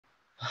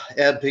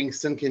Ed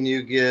Pinkston, can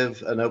you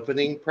give an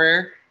opening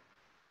prayer?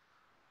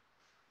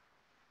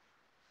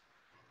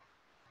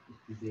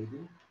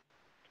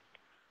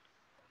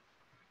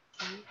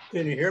 Can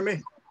you hear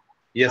me?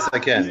 Yes, I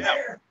can.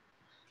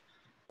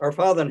 Our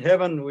Father in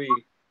heaven, we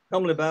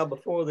humbly bow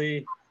before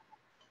thee,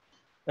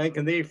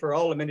 thanking thee for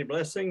all the many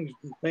blessings.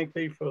 We thank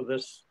thee for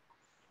this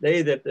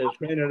day that has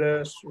granted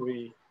us.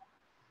 We,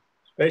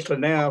 especially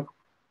now,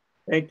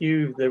 thank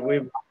you that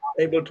we're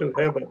able to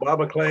have a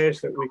Bible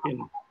class, that we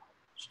can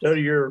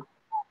study your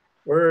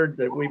word,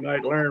 that we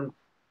might learn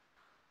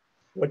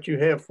what you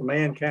have for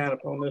mankind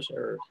upon this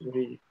earth.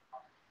 We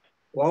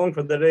long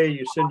for the day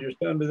you send your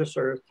son to this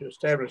earth to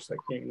establish that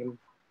kingdom.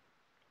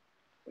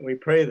 And we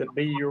pray that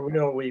be your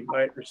will, we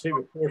might receive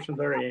a portion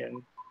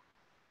therein,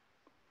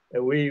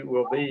 that we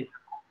will be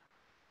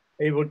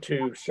able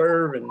to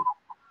serve and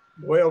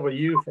dwell with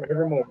you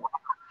forevermore.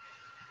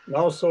 And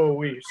also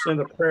we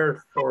send a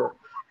prayer for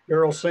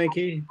Gerald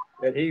Sankey,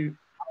 that he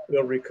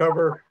will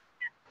recover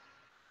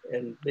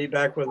and be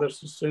back with us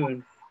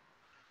soon.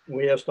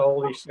 We ask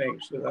all these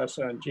things through thy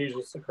son,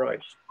 Jesus the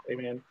Christ.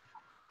 Amen.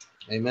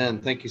 Amen.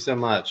 Thank you so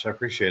much. I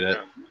appreciate it.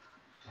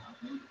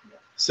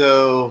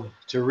 So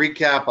to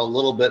recap a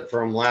little bit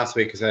from last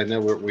week, because I know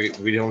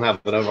we don't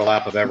have an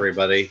overlap of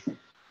everybody.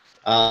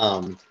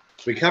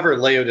 We covered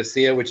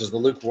Laodicea, which is the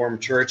lukewarm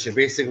church. It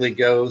basically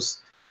goes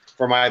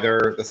from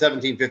either the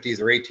 1750s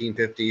or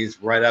 1850s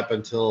right up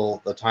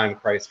until the time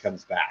Christ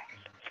comes back.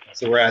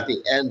 So we're at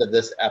the end of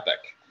this epic.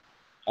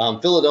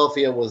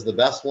 Philadelphia was the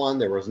best one.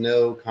 There was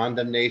no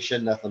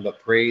condemnation, nothing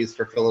but praise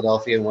for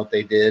Philadelphia and what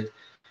they did.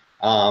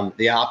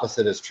 The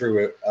opposite is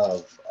true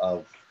of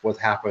what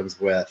happens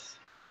with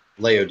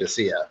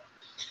Laodicea.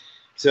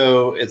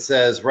 So it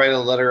says, write a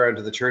letter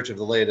unto the church of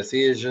the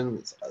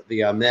Laodiceans,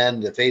 the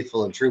Amen, the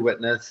faithful and true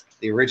witness,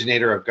 the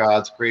originator of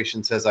God's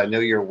creation says, I know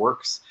your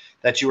works,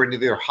 that you are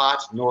neither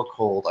hot nor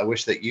cold. I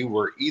wish that you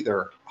were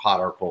either hot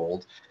or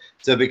cold.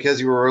 So because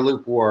you are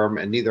lukewarm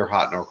and neither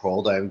hot nor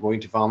cold, I am going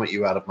to vomit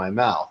you out of my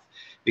mouth.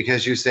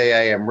 Because you say,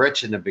 I am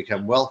rich and have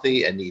become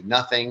wealthy and need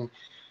nothing,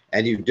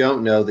 and you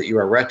don't know that you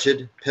are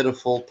wretched,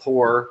 pitiful,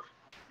 poor,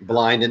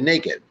 blind, and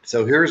naked.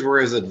 So here's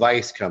where his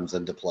advice comes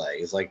into play.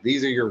 He's like,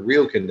 these are your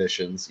real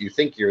conditions. You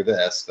think you're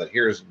this, but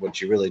here's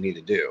what you really need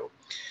to do.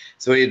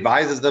 So he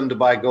advises them to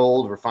buy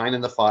gold refined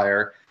in the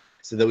fire,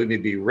 so that we may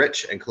be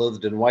rich and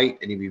clothed in white,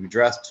 and you may be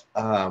dressed,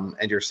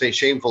 and your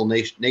shameful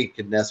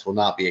nakedness will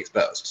not be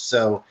exposed.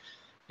 So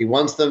he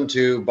wants them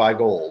to buy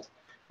gold,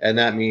 and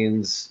that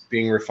means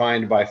being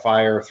refined by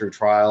fire through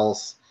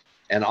trials,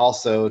 and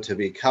also to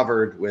be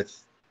covered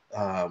with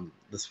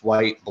this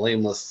white,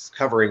 blameless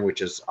covering,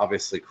 which is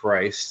obviously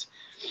Christ.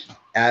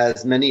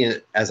 As many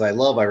as I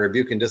love, I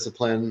rebuke and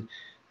discipline.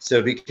 So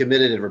be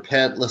committed and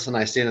repent. Listen,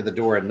 I stand at the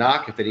door and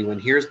knock. If anyone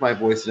hears my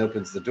voice and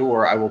opens the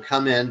door, I will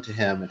come in to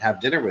him and have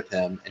dinner with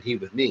him, and he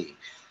with me.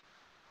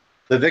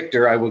 The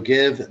victor, I will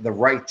give the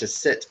right to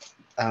sit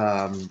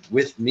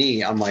with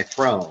me on my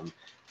throne.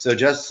 So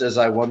just as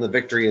I won the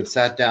victory and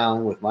sat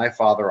down with my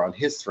Father on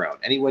his throne,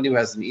 anyone who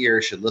has an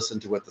ear should listen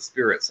to what the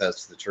Spirit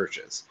says to the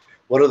churches.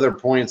 What other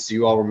points do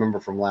you all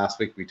remember from last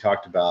week we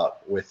talked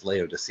about with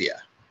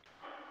Laodicea?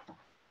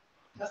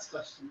 Test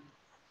question.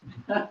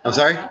 I'm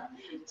sorry?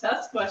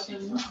 Test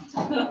questions.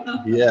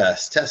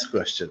 Yes, test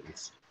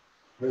questions.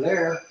 We're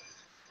there.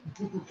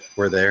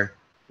 We're there.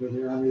 We're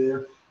there. Are we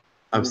there?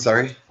 I'm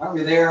sorry? Aren't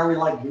we there? Are we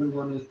like doing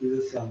one of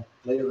this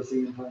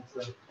Laodicean type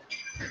stuff?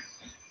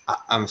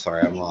 I'm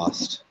sorry, I'm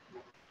lost.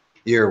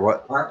 You're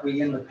what? Aren't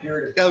we in the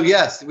period of... Oh,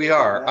 yes, we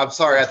are. I'm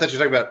sorry. I thought you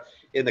were talking about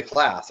in the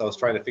class. I was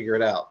trying to figure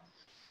it out.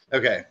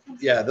 Okay.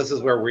 Yeah, this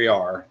is where we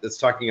are. It's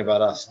talking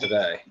about us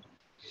today.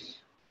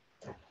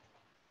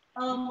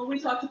 We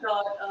talked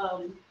about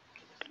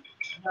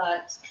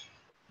that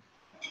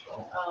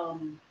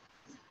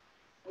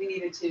we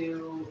needed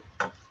to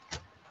be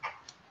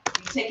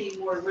taking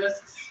more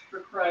risks for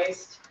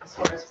Christ as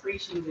far as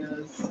preaching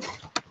goes.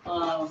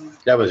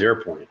 That was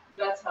your point.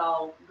 That's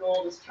how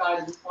gold is tried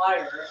in the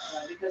fire,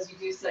 because you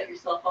do set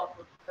yourself up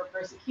for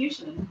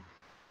persecution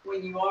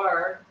when you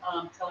are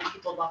telling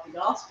people about the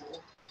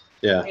gospel.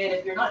 Yeah. And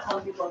if you're not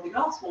telling people about the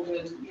gospel,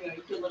 then you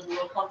can live a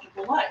real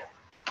comfortable life.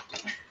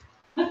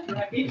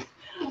 Right?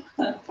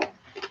 For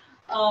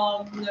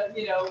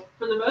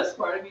the most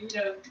part, I mean,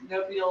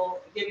 nobody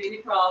will give you any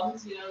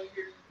problems. We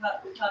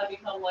kind of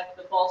become like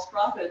the false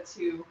prophets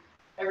who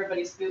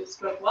everybody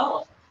spoke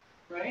well of,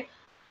 right?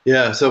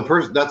 Yeah, so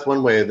that's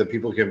one way that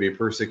people can be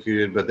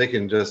persecuted, but they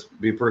can just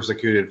be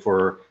persecuted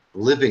for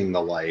living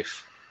the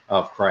life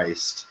of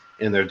Christ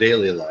in their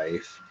daily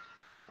life.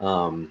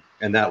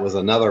 And that was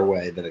another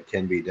way that it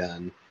can be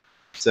done.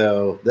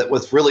 So that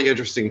what's really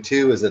interesting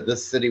too is that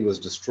this city was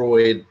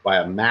destroyed by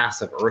a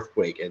massive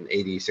earthquake in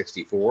AD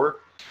 64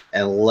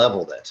 and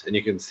leveled it. And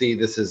you can see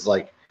this is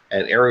like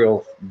an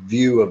aerial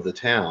view of the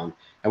town.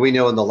 And we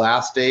know in the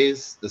last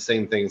days, the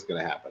same thing's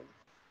going to happen.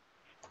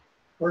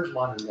 Where's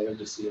modern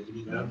Laodicea? Do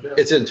you know, Joe?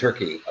 It's in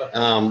Turkey.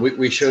 Okay.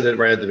 We showed it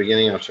right at the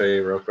beginning. I'll show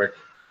you real quick.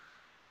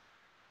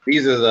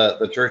 These are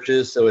the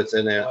churches. So it's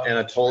in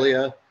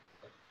Anatolia.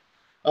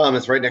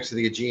 It's right next to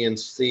the Aegean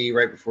Sea,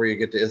 right before you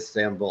get to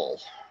Istanbul.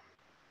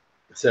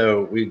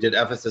 So we did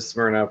Ephesus,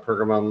 Smyrna,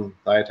 Pergamum,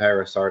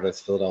 Thyatira, Sardis,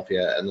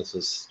 Philadelphia, and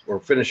we're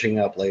finishing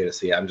up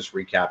Laodicea. I'm just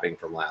recapping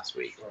from last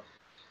week.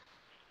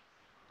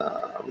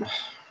 The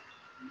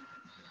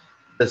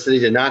city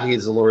did not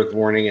heed the Lord's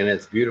warning, and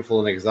its beautiful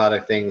and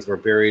exotic things were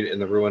buried in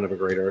the ruin of a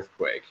great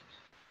earthquake.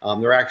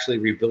 They're actually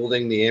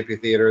rebuilding the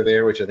amphitheater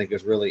there, which I think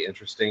is really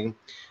interesting.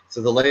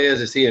 So the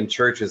Laodicean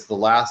church is the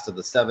last of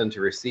the 7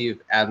 to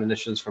receive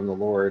admonitions from the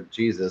Lord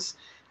Jesus,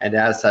 and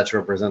as such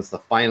represents the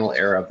final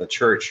era of the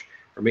church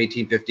from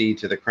 1850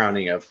 to the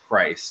crowning of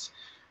Christ.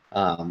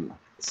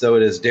 So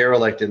it is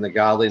derelict in the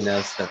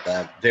godliness that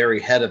the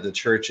very head of the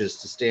church is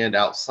to stand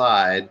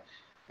outside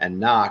and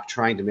knock,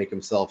 trying to make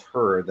himself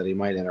heard that he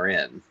might enter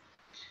in.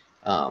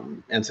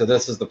 And so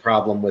this is the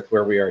problem with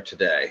where we are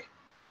today,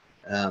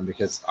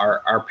 because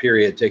our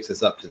period takes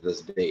us up to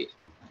this date,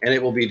 and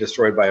it will be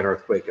destroyed by an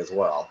earthquake as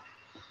well.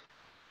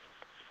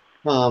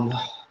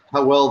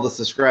 How well this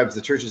describes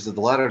the churches of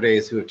the latter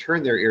days who have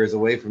turned their ears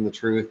away from the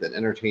truth and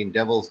entertain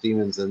devils,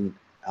 demons, and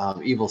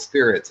evil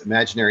spirits,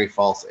 imaginary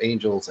false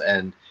angels,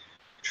 and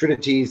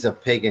trinities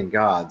of pagan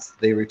gods.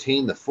 They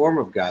retain the form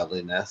of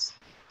godliness,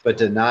 but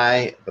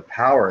deny the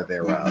power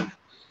thereof,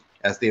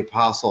 as the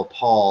Apostle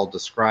Paul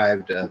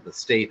described the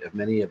state of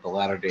many of the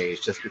latter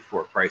days just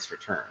before Christ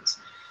returns.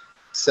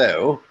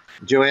 So,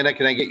 Joanna,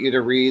 can I get you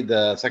to read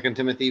the 2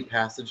 Timothy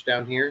passage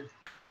down here?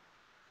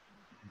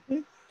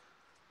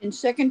 In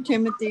 2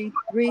 Timothy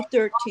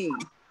 3:13,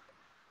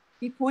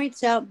 he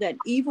points out that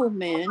evil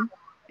men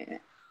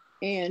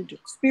and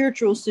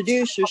spiritual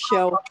seducers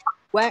shall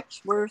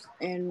wax worse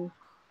and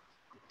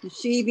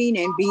deceiving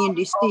and being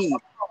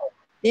deceived.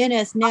 Then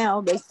as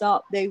now they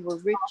thought they were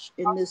rich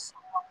in this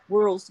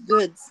world's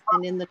goods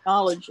and in the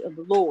knowledge of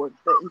the Lord,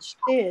 but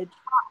instead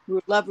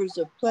were lovers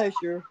of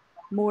pleasure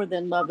more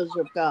than lovers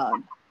of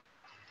God.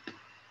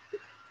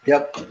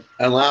 Yep.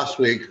 And last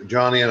week,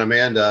 Johnny and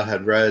Amanda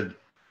had read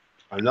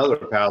another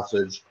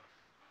passage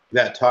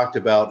that talked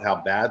about how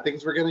bad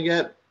things were going to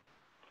get.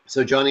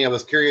 So, Johnny, I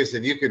was curious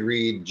if you could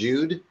read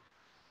Jude.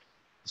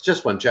 It's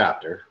just one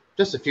chapter,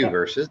 just a few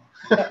verses.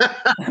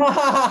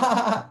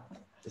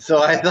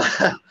 So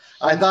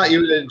I thought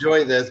you would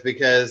enjoy this,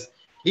 because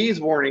he's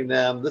warning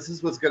them this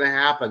is what's going to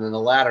happen in the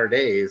latter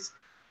days.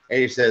 And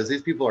he says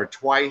these people are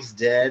twice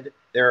dead.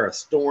 They're a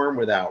storm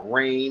without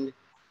rain.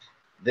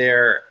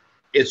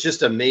 It's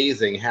just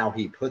amazing how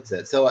he puts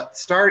it. So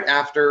start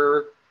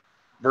after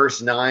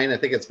verse 9. I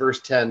think it's verse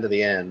 10 to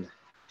the end.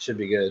 Should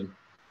be good.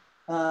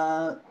 8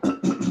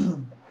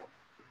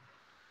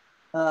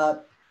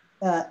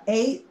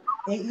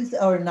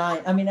 or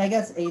 9. I mean, I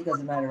guess 8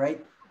 doesn't matter,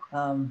 right?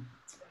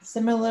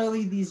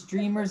 Similarly, these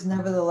dreamers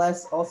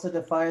nevertheless also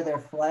defile their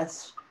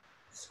flesh,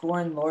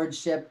 scorn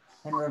lordship,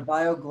 and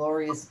revile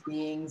glorious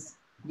beings.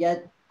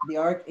 Yet the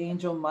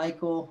archangel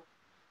Michael,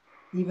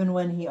 even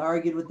when he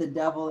argued with the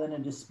devil in a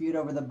dispute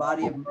over the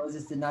body of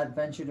Moses, did not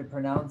venture to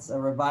pronounce a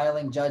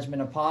reviling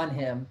judgment upon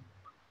him,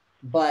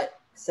 but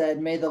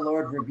said, "May the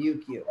Lord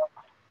rebuke you."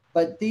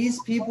 But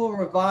these people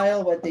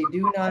revile what they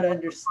do not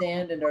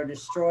understand and are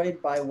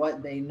destroyed by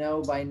what they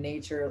know by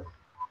nature,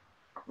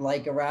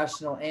 like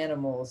irrational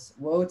animals.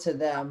 Woe to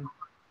them!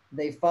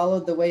 They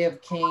followed the way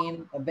of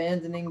Cain,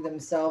 abandoning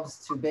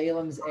themselves to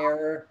Balaam's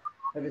error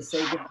for the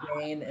sake of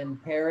gain,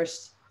 and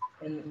perished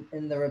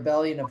in the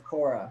rebellion of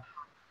Korah.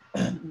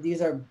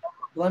 These are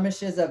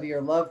blemishes of your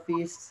love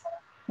feasts,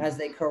 as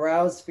they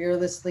carouse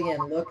fearlessly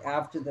and look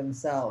after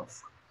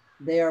themselves.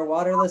 They are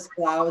waterless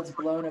clouds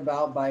blown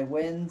about by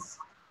winds,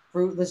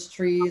 fruitless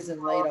trees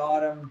in late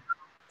autumn,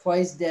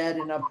 twice dead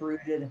and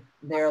uprooted.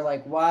 They are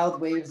like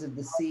wild waves of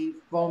the sea,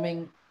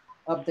 foaming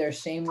up their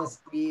shameless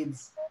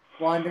deeds,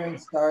 wandering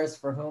stars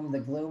for whom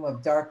the gloom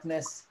of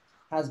darkness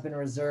has been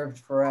reserved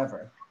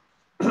forever.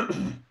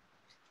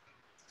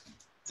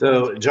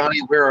 So, Johnny,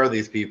 where are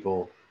these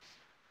people?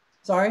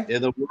 Sorry?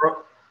 In the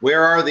world,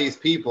 where are these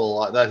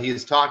people that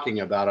he's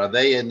talking about? Are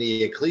they in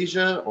the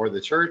ecclesia or the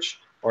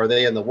church, or are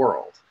they in the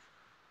world?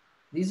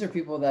 These are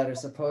people that are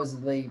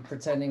supposedly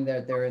pretending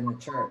that they're in the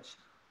church.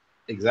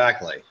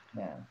 Exactly.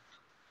 Yeah.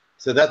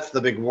 So that's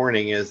the big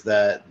warning, is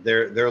that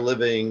they're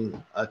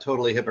living a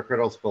totally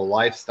hypocritical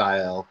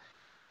lifestyle,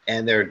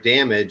 and their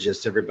damage is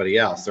to everybody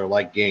else. They're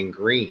like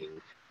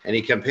gangrene. And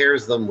he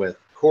compares them with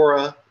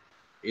Korah.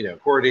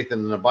 Korah,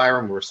 Dathan, and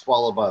Abiram were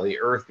swallowed by the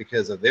earth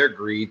because of their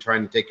greed,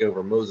 trying to take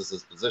over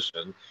Moses'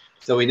 position.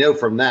 So we know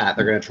from that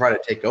they're going to try to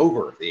take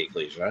over the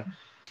ecclesia.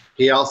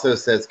 He also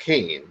says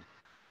Cain.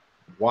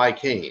 Why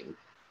Cain?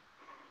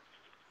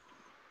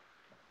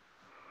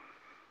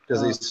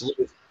 Because he slew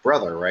his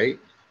brother, right?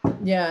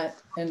 Yeah,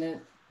 and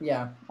then,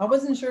 yeah, I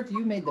wasn't sure if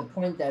you made the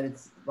point that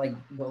it's like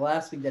the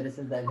last week that it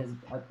says that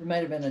it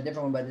might have been a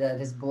different one, but that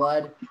his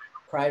blood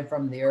cried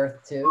from the earth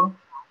too.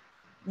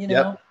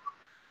 Yep.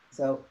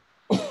 So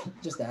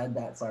just to add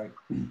that, sorry.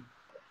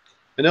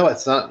 No,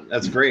 it's not.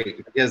 That's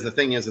great, because the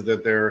thing is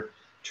that they're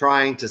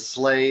trying to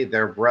slay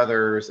their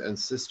brothers and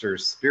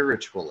sisters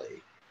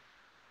spiritually.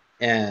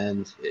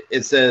 And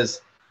it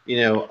says,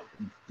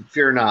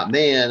 fear not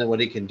man and what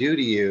he can do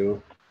to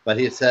you, but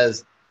he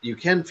says you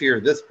can fear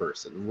this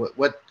person.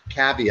 What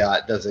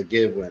caveat does it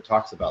give when it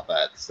talks about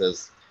that? It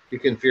says you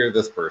can fear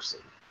this person.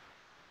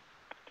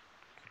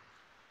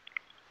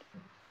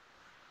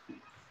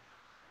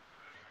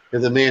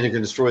 Is a man who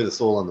can destroy the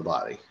soul and the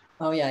body.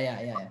 Oh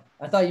yeah.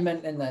 I thought you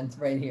meant, and then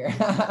right here.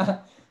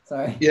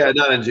 Sorry. Yeah,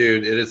 not in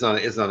Jude. It's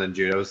not in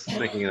Jude. I was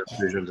making an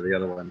allusion to the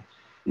other one.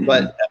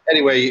 But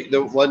anyway,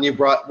 the one you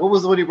brought, what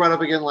was the one you brought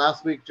up again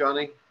last week,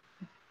 Johnny?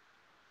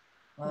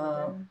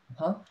 Huh?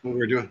 What we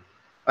were doing?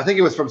 I think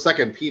it was from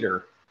 2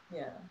 Peter.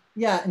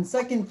 Yeah, in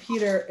 2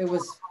 Peter, it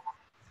was,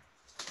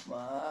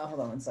 hold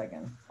on one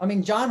second. I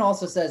mean, John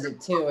also says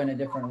it too in a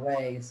different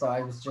way. So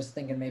I was just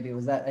thinking maybe it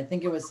was that. I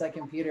think it was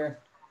 2 Peter.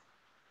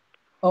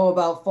 Oh,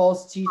 about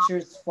false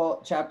teachers,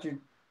 chapter.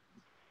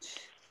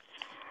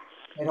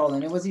 Wait, hold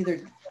on. It was either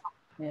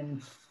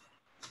in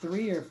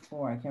 3 or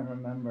 4. I can't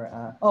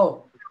remember.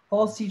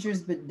 False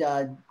teachers, but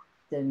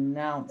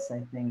denounce,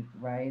 I think,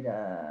 right?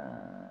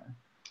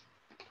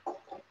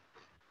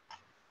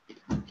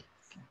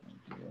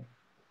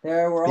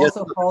 There were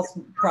also false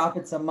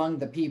prophets among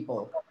the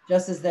people,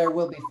 just as there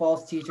will be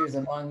false teachers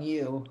among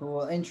you who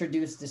will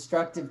introduce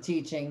destructive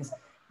teachings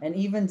and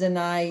even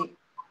deny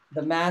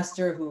the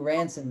master who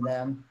ransomed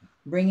them,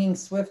 bringing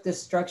swift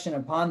destruction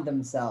upon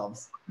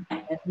themselves.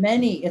 And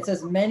many, it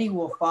says, many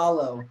will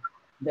follow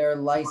their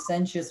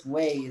licentious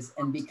ways,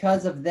 and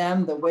because of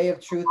them, the way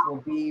of truth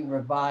will be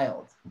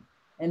reviled.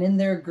 And in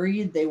their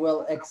greed, they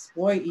will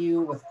exploit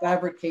you with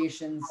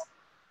fabrications,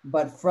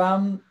 but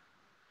from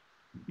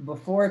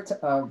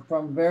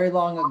very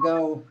long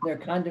ago, their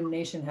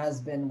condemnation has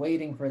been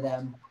waiting for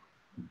them,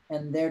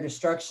 and their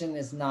destruction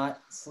is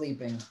not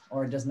sleeping,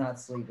 or does not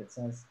sleep, it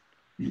says.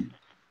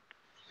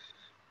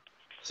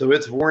 So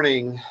it's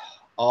warning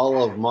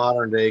all of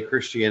modern day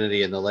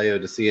Christianity in the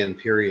Laodicean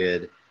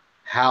period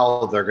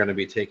how they're going to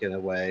be taken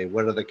away.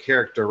 What are the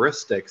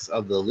characteristics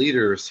of the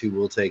leaders who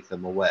will take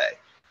them away?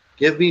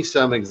 Give me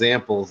some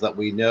examples that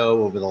we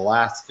know over the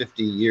last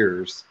 50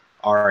 years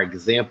are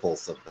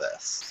examples of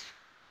this.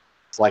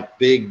 It's like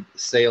big,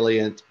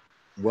 salient,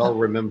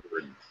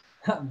 well-remembered.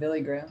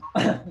 Billy Graham.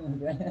 Well,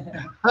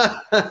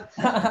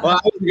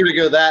 I was going to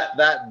go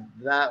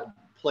that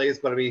place,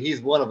 but I mean,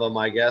 he's one of them,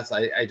 I guess.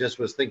 I just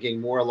was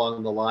thinking more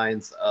along the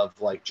lines of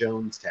like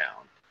Jonestown.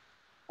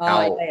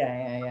 Oh,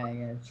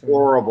 yeah. True.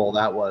 Horrible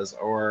that was,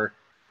 or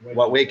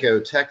what Waco,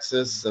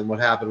 Texas, and what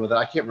happened with it.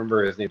 I can't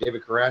remember his name.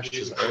 David Koresh.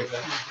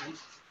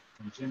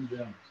 And Jim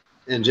Jones.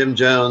 And Jim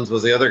Jones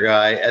was the other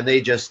guy, and they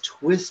just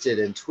twisted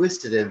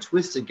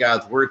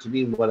God's word to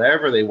mean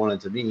whatever they wanted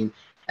to mean,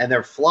 and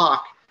their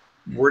flock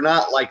were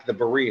not like the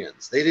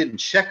Bereans. They didn't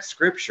check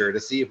scripture to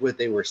see if what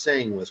they were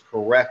saying was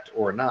correct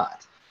or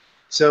not.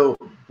 So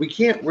we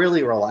can't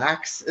really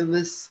relax in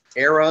this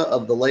era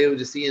of the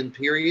Laodicean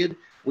period.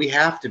 We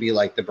have to be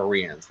like the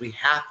Bereans. We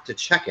have to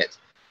check it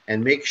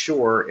and make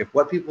sure if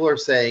what people are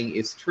saying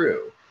is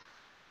true.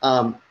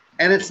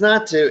 And it's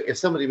not to, if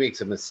somebody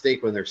makes a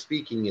mistake when they're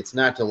speaking, it's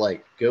not to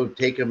like go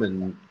take them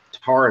and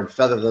tar and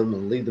feather them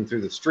and lead them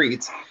through the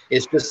streets.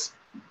 It's just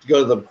to go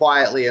to them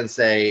quietly and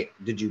say,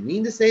 did you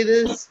mean to say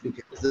this?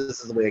 Because this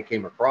is the way it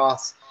came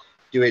across.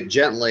 Do it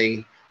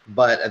gently,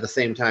 but at the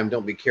same time,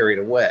 don't be carried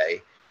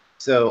away.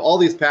 So all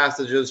these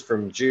passages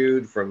from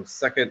Jude, from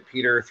 2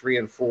 Peter 3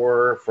 and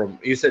 4, from,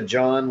 you said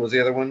John was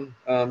the other one,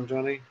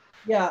 Johnny?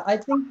 Yeah, I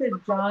think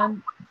that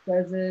John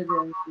says it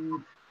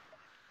in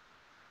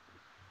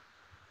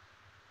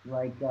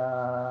like,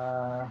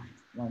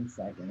 1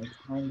 second. It's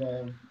kind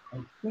of, I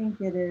think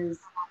it is,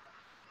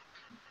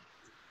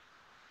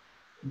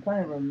 I'm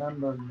trying to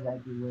remember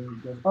exactly where he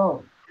goes.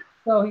 Oh,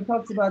 so he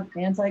talks about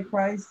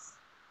Antichrist.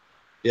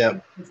 Yeah.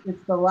 It's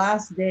the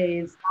last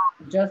days,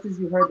 just as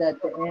you heard that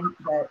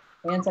that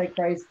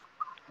Antichrist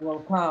will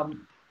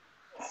come,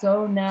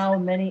 so now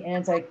many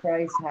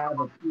Antichrists have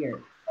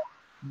appeared.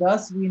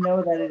 Thus we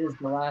know that it is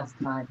the last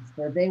times.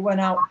 For they went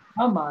out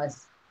from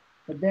us,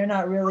 but they're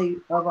not really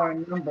of our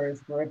numbers.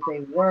 For if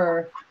they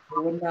were,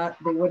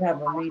 they would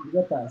have remained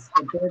with us.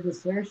 But their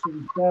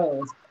desertion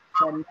shows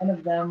that none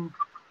of them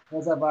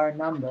was of our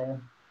number.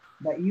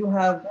 But you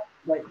have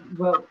the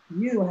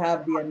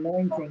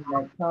anointing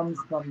that comes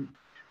from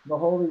the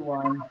Holy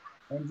One,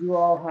 and you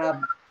all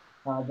have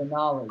the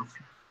knowledge.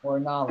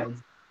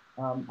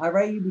 I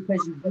write you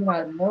because you do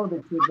not know the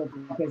truth, but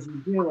because you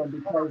do, and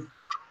because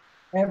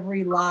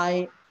every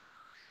lie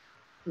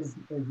is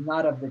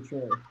not of the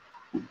truth.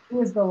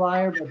 Who is the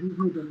liar but he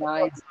who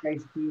denies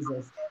Christ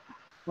Jesus?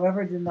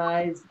 Whoever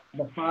denies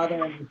the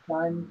Father and the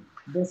Son,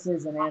 this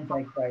is an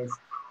Antichrist.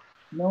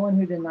 No one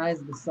who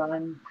denies the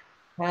Son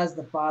has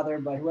the Father,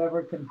 but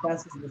whoever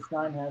confesses the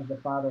Son has the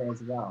Father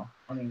as well.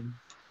 I mean,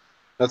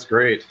 that's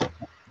great.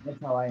 That's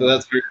how I. So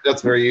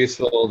that's very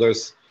useful.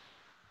 There's,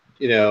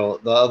 the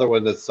other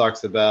one that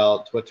talks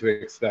about what to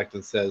expect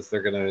and says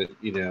they're gonna,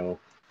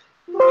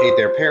 hate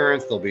their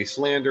parents. They'll be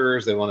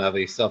slanderers. They won't have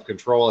any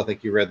self-control. I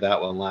think you read that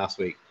one last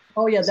week.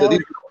 Oh yeah, that was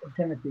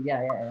Timothy.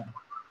 Yeah.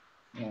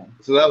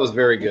 So that was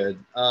very good.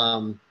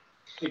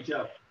 Hey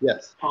Jeff.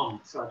 Yes.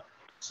 Sorry.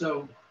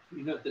 So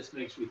this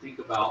makes me think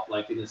about,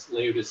 like, in this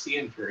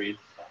Laodicean period,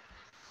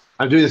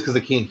 I'm doing this because I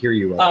can't hear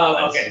you.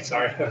 Oh, okay,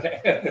 sorry.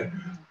 Okay.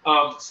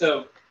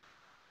 So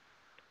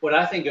what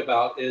I think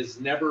about is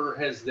never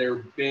has there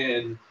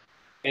been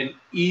an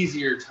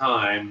easier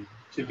time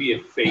to be a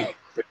fake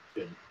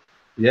Christian.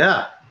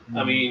 Yeah.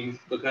 I mean,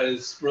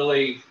 because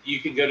really you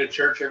can go to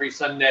church every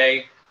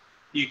Sunday,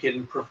 you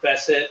can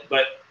profess it,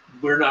 but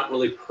we're not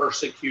really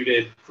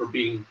persecuted for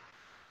being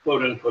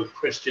quote unquote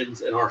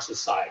Christians in our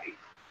society.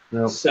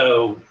 No.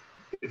 So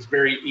it's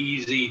very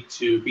easy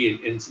to be an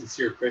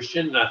insincere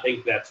Christian. And I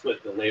think that's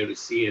what the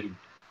Laodicean,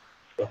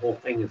 the whole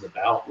thing is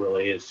about,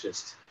 really, is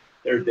just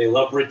they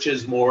love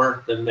riches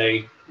more than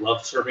they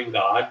love serving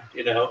God,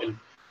 you know, and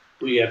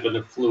we have an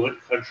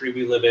affluent country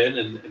we live in,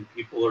 and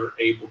people are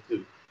able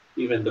to,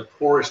 even the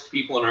poorest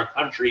people in our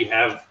country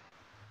have,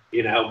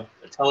 you know,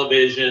 a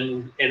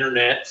television,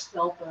 internet,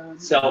 cell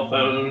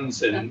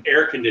phones, and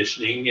air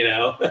conditioning, you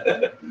know.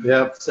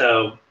 Yep.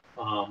 So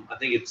I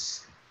think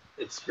it's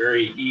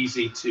very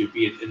easy to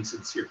be an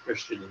insincere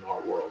Christian in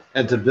our world.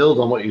 And to build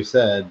on what you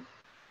said,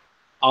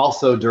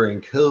 also during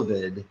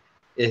COVID,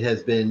 it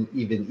has been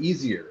even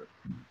easier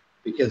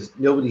because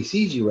nobody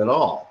sees you at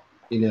all.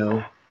 You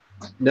know,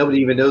 nobody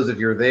even knows if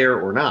you're there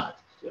or not.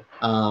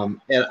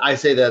 And I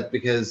say that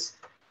because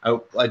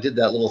I did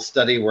that little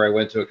study where I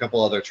went to a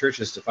couple other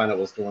churches to find out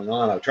what's going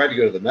on. I tried to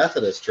go to the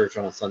Methodist church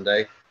on a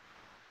Sunday.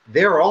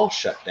 They're all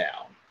shut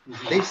down.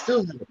 They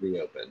still haven't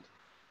reopened.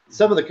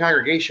 Some of the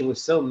congregation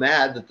was so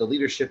mad that the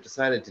leadership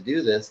decided to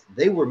do this.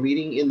 They were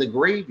meeting in the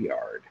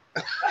graveyard.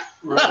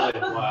 Really?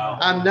 Wow.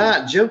 I'm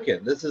not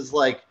joking. This is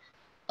like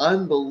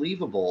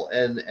unbelievable.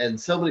 And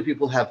so many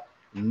people have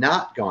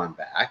not gone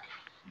back.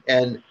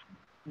 And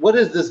what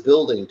is this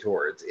building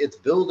towards? It's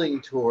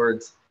building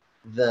towards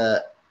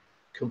the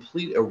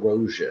complete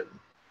erosion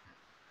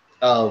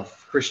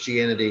of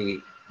Christianity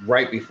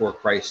right before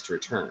Christ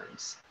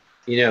returns.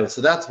 You know,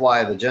 so that's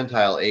why the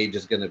Gentile age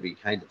is going to be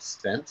kind of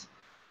spent.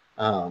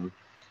 And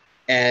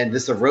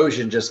this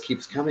erosion just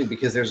keeps coming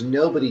because there's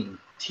nobody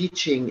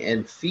teaching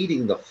and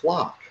feeding the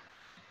flock.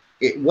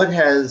 What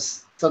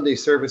has Sunday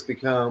service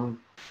become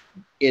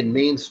in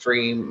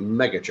mainstream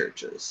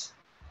megachurches?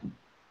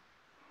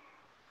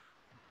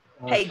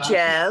 Hey,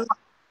 Joe.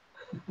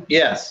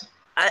 Yes.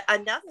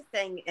 Another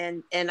thing,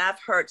 and I've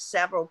heard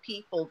several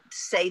people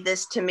say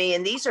this to me,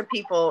 and these are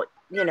people,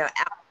 you know,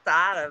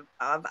 outside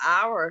of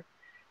our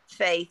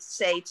faith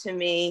say to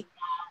me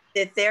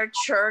that their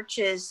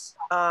churches,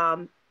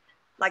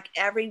 like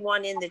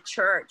everyone in the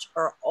church,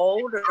 are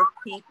older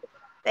people.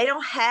 They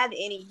don't have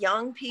any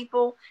young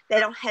people.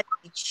 They don't have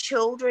any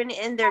children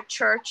in their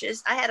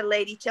churches. I had a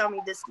lady tell me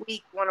this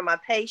week, one of my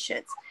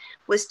patients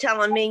was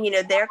telling me, you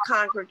know, their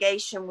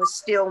congregation was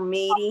still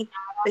meeting,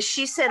 but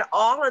she said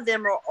all of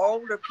them are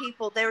older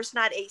people. There's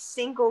not a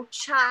single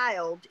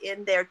child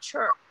in their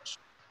church.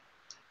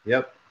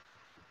 Yep.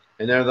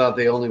 And they're not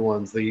the only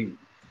ones.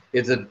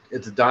 It's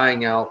a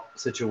dying out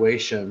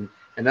situation.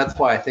 And that's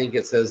why I think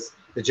it says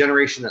the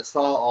generation that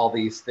saw all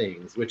these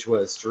things, which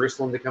was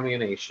Jerusalem becoming a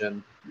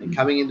nation and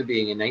coming into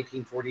being in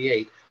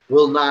 1948,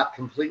 will not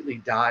completely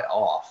die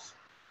off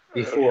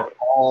before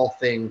all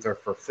things are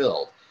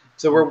fulfilled.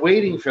 So we're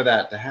waiting for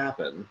that to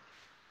happen.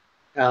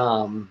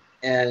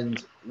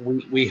 And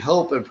we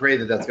hope and pray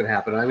that that's going to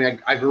happen. I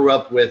mean, I grew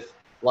up with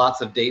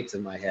lots of dates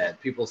in my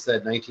head. People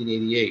said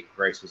 1988,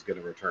 Christ was going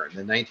to return,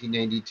 then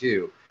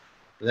 1992,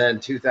 then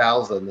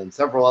 2000, then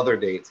several other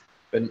dates.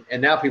 And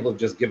now people have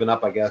just given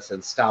up, I guess,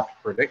 and stopped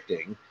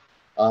predicting,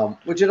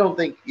 which I don't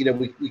think, you know,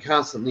 we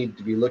constantly need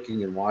to be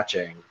looking and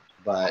watching,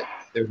 but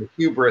there's a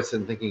hubris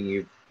in thinking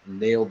you've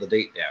nailed the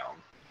date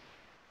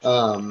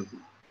down.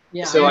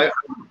 Yeah. So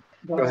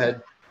go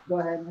ahead. Go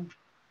ahead.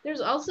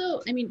 There's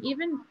also, I mean,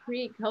 even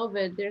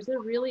pre-COVID, there's a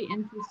really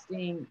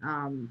interesting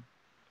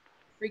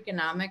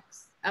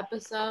Freakonomics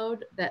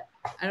episode that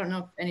I don't know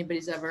if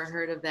anybody's ever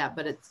heard of that,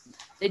 but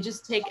they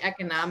just take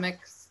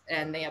economics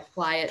and they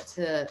apply it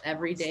to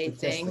everyday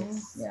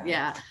things.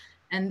 Yeah.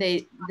 And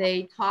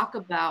they talk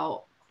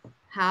about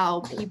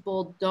how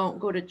people don't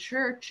go to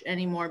church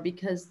anymore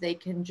because they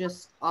can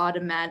just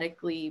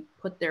automatically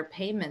put their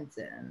payments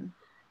in.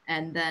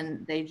 And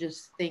then they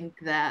just think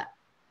that,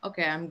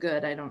 okay, I'm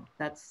good.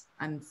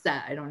 I'm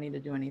set. I don't need to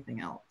do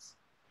anything else.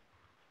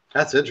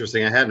 That's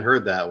interesting. I hadn't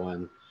heard that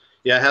one.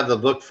 Yeah, I have the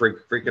book for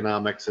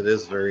Freakonomics. It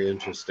is very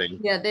interesting.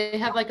 Yeah, they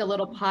have like a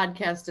little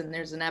podcast, and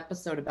there's an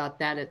episode about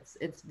that. It's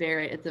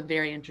a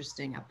very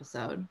interesting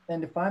episode.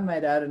 And if I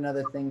might add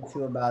another thing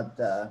too about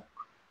the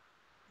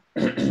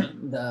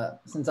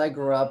since I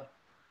grew up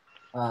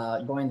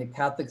going to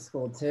Catholic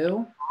school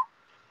too,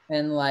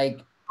 and like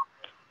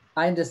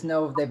I just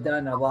know they've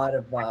done a lot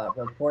of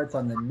reports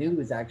on the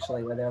news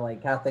actually where they're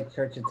like Catholic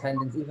church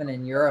attendance even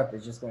in Europe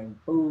is just going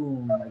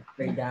boom, like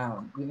straight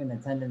down. Even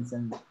attendance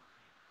in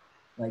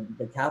like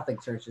the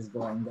Catholic church is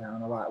going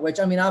down a lot, which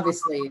I mean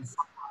obviously is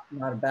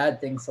not a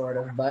bad thing sort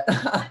of, but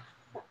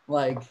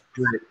like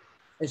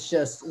it's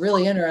just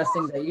really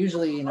interesting that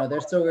usually, you know,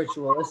 they're so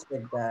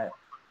ritualistic that,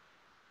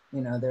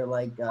 you know, they're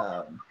like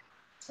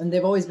and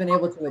they've always been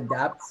able to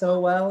adapt so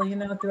well, you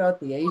know, throughout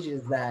the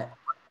ages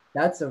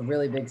that's a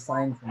really big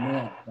sign for me,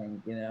 I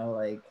think, you know,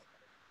 like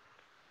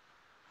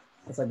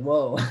it's like,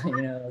 whoa,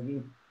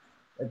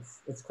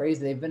 it's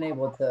crazy. They've been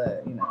able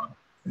to,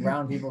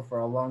 ground people for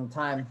a long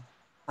time.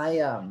 Sorry,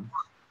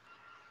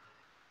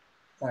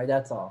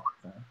 that's all.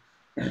 Sorry.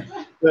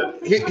 But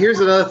here's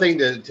another thing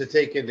to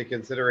take into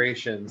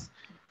considerations.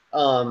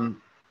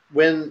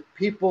 When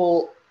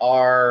people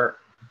are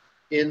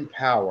in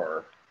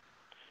power,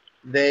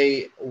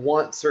 they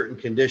want certain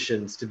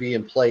conditions to be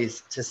in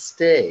place to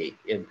stay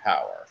in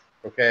power.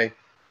 Okay,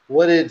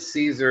 what did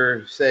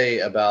Caesar say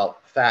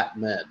about fat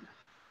men?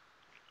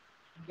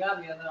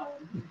 Got me on that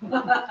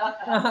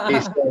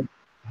one.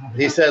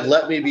 He said,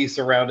 "Let me be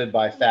surrounded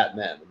by fat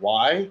men."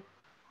 Why?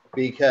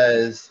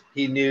 Because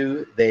he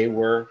knew they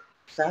were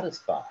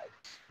satisfied.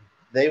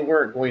 They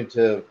weren't going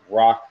to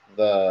rock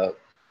the,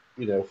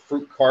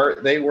 fruit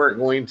cart. They weren't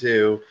going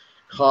to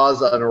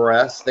cause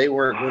unrest. They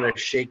weren't going to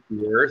shake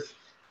the earth.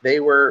 They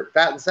were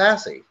fat and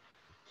sassy.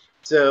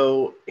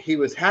 So he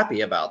was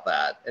happy about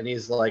that. And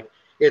he's like,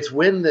 it's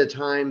when the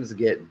times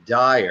get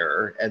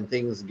dire and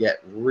things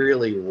get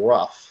really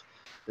rough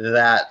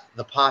that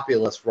the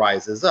populace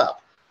rises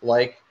up,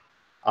 like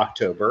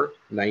October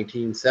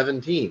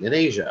 1917 in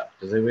Asia.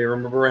 Does anybody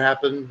remember what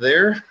happened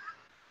there?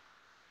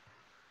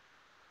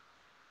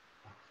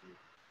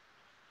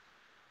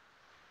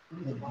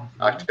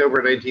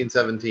 October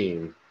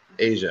 1917,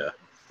 Asia.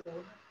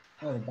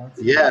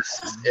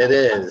 Yes, it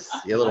is,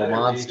 you little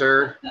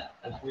monster.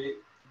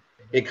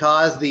 It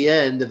caused the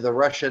end of the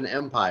Russian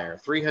Empire,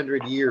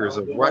 300 years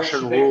of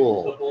Russian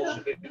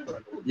rule.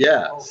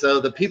 Yeah, so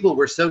the people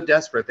were so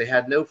desperate, they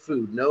had no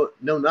food, no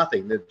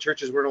nothing. The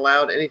churches weren't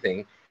allowed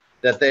anything,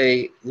 that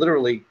they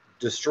literally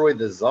destroyed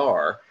the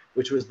Tsar,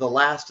 which was the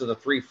last of the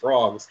three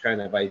frogs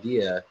kind of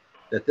idea,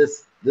 that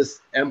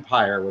this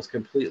empire was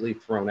completely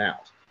thrown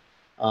out.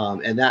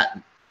 And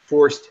that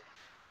forced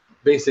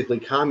basically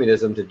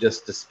communism to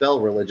just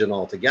dispel religion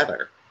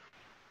altogether.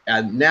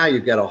 And now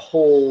you've got a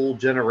whole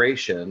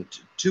generation,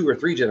 2 or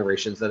 3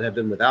 generations, that have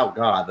been without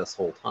God this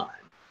whole time.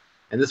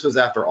 And this was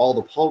after all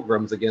the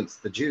pogroms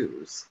against the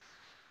Jews.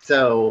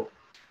 So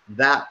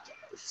that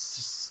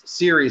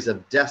series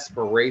of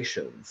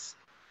desperations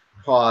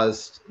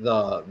caused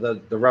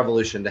the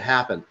revolution to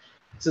happen.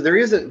 So there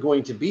isn't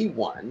going to be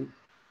one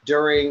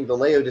during the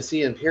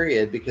Laodicean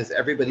period because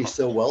everybody's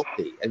so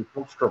wealthy and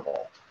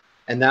comfortable.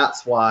 And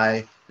that's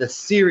why the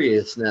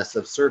seriousness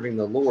of serving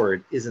the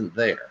Lord isn't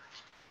there.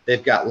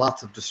 They've got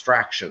lots of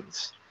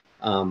distractions.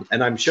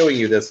 And I'm showing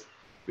you this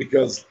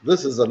because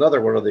this is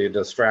another one of the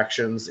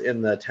distractions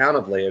in the town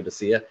of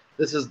Laodicea.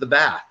 This is the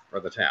bath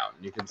for the town.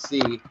 You can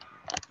see,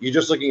 you're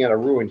just looking at a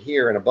ruin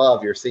here, and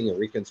above you're seeing a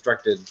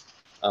reconstructed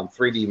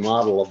 3D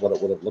model of what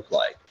it would have looked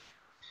like.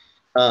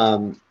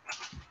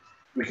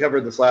 We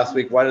covered this last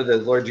week. Why did the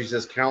Lord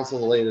Jesus counsel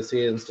the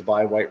Laodiceans to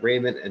buy white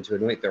raiment and to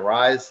anoint their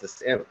eyes?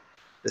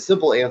 The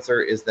simple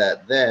answer is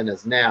that then,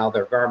 as now,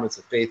 their garments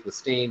of faith was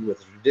stained with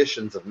the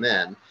traditions of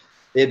men.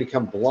 They had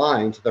become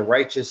blind to the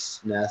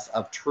righteousness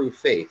of true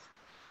faith.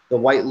 The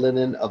white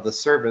linen of the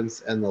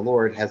servants and the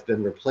Lord has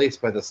been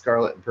replaced by the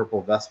scarlet and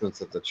purple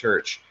vestments of the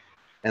church,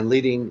 and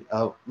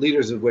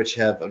leaders of which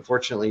have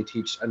unfortunately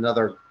teach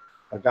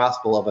a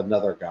gospel of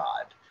another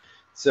God.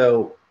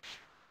 So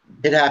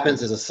it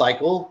happens as a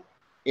cycle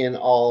in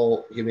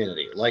all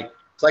humanity, like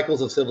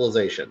cycles of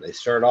civilization. They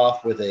start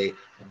off with a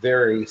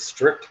very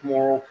strict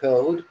moral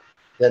code,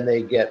 then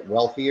they get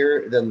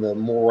wealthier, then the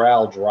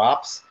morale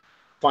drops.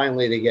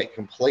 Finally, they get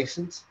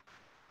complacent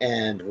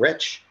and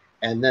rich,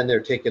 and then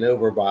they're taken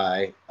over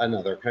by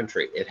another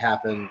country. It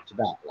happened to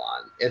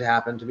Babylon. It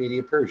happened to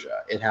Media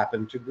Persia. It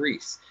happened to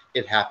Greece.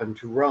 It happened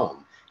to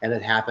Rome. And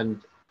it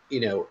happened,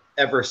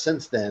 ever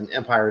since then,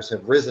 empires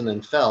have risen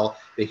and fell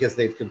because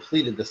they've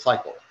completed the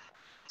cycle.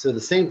 So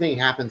the same thing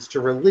happens to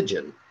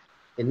religion.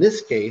 In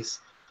this case,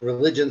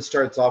 religion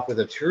starts off with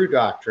a true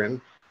doctrine,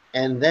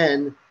 and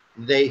then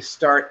they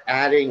start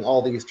adding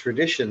all these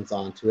traditions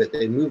onto it.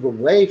 They move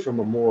away from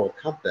a moral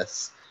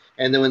compass,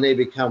 and then when they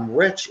become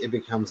rich, it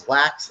becomes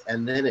lax,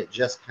 and then it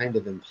just kind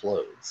of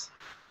implodes.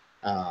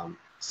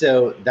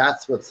 So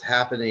that's what's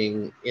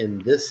happening in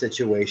this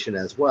situation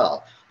as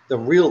well. The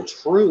real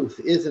truth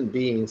isn't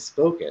being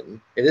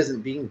spoken. It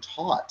isn't being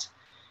taught.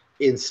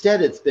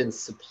 Instead, it's been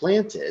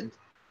supplanted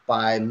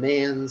by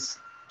man's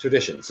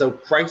tradition. So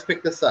Christ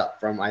picked this up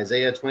from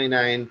Isaiah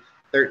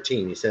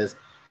 29:13. He says,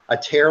 a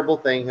terrible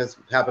thing has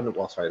happened.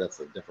 Well, sorry, that's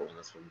a different one.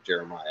 That's from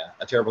Jeremiah.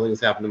 A terrible thing has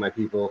happened to my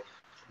people.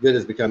 Good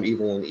has become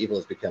evil, and evil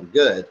has become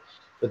good.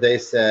 But they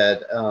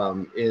said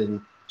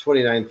in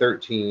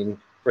 29:13,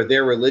 for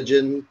their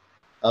religion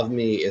of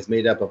me is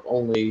made up of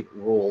only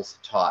rules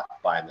taught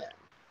by men.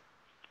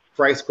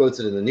 Christ quotes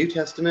it in the New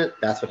Testament.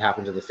 That's what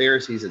happened to the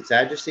Pharisees and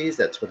Sadducees.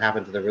 That's what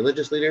happened to the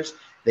religious leaders.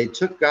 They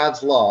took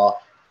God's law,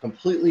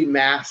 completely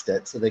masked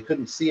it so they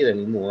couldn't see it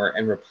anymore,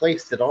 and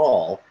replaced it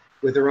all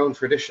with their own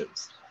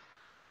traditions.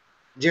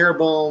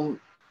 Jeroboam,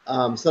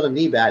 son of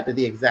Nebat, did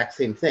the exact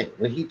same thing.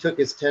 When he took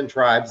his 10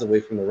 tribes away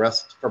from the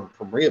rest from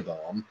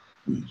Rehoboam,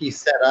 he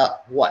set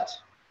up what?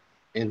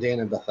 In Dan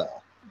and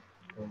Bethel.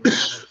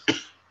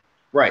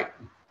 Right.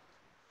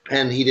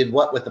 And he did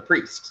what with the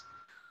priests?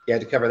 He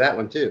had to cover that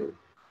one too.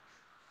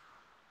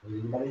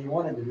 Anybody you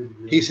wanted to do.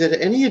 He said,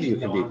 any of you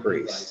can be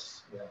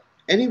priests. Yeah.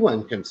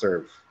 Anyone can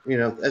serve. You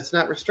know, that's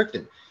not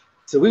restricted.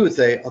 So we would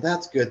say, oh,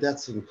 that's good.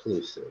 That's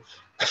inclusive.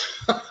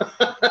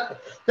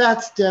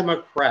 That's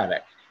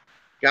democratic.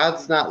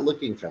 God's not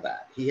looking for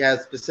that. He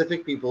has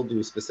specific people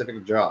do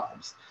specific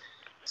jobs.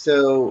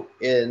 So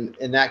in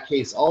that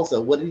case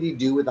also, what did he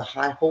do with the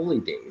high holy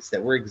days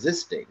that were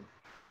existing?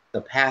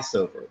 The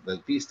Passover, the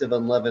Feast of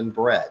Unleavened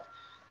Bread,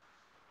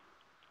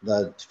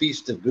 the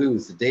Feast of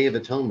Booths, the Day of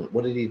Atonement.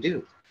 What did he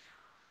do?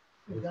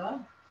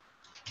 God?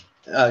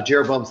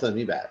 Jeroboam son of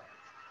Nebat.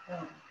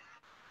 Oh.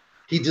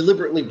 He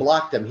deliberately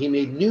blocked them. He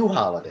made new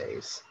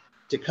holidays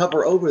to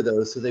cover over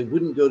those so they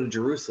wouldn't go to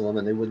Jerusalem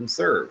and they wouldn't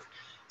serve.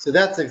 So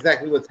that's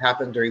exactly what's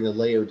happened during the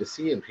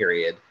Laodicean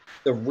period.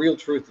 The real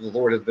truth of the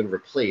Lord has been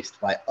replaced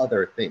by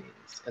other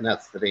things, and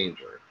that's the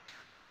danger.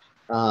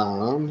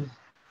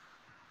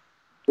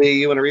 Lee,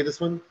 you want to read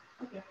this one?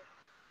 Okay.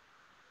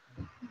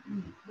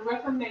 The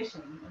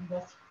Reformation, and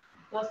thus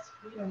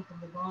freedom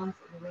from the bonds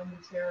of the Roman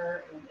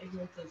terror and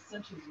ignorance of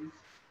centuries,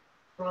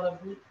 brought a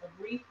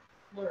brief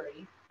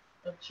flurry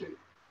of truth.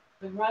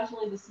 But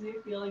gradually this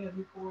new feeling of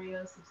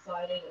euphoria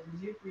subsided, and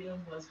the new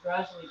freedom was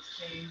gradually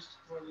exchanged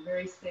for the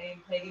very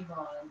same pagan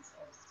bonds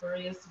of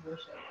spurious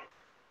worship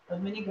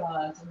of many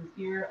gods and the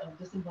fear of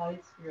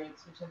disembodied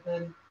spirits, which have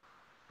been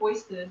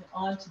foisted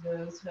onto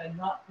those who had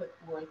not put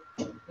forth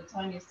the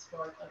tiniest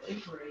spark of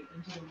inquiry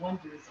into the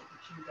wonders of the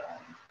true God.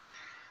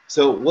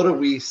 So what are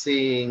we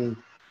seeing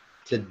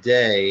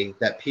today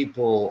that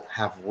people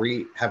have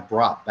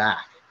brought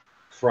back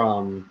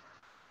from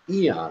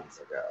eons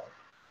ago?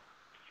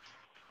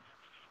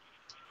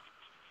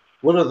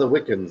 What are the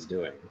Wiccans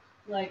doing?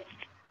 Like,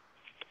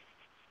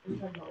 are you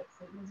talking about like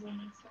Satanism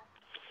and stuff?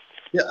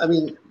 Yeah, I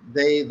mean,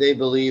 they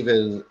believe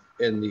in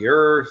the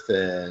earth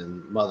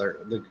and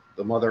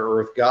the Mother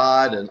Earth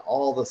God and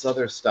all this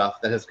other stuff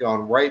that has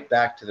gone right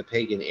back to the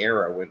pagan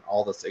era when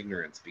all this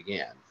ignorance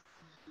began.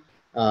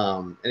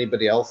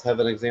 Anybody else have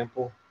an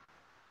example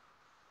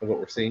of what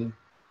we're seeing?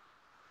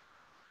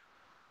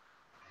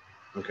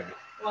 Okay.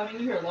 Well, I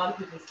mean, you hear a lot of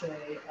people say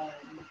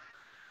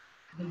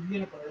the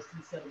universe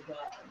instead of God.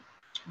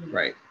 You know?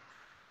 Right.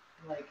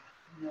 Like,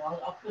 you know,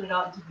 I'll put it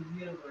out into the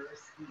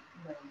universe, and,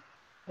 you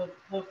know,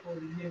 hopefully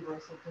the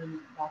universe will bring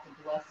back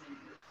a blessing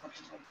or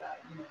something like that,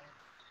 you know.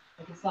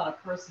 Like, it's not a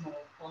personal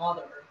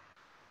father,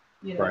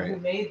 you know, who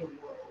made the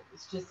world.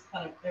 It's just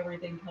kind of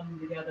everything coming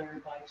together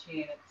by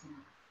chance and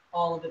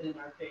all of it in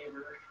our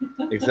favor.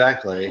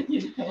 Exactly.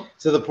 You know?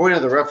 So the point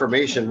of the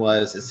Reformation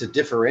is to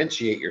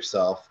differentiate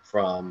yourself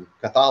from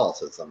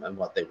Catholicism and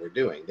what they were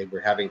doing. They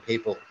were having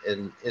papal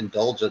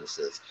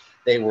indulgences.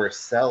 They were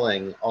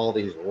selling all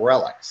these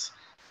relics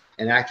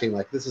and acting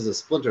like this is a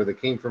splinter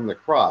that came from the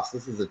cross.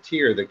 This is a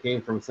tear that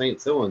came from Saint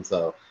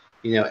so-and-so,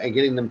 you know, and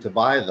getting them to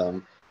buy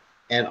them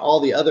and all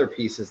the other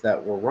pieces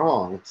that were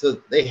wrong.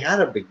 So they had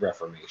a big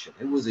Reformation.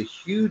 It was a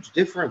huge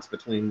difference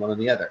between one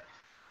and the other.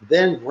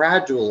 Then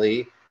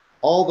gradually,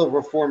 all the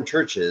Reformed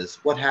churches,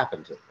 what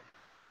happened to them?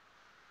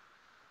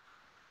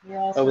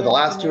 Over the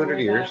last 200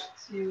 years.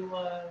 To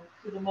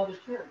the Mother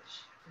Church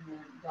and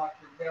their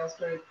doctrine. They all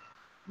started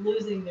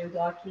losing their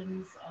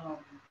doctrines,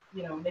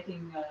 you know,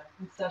 making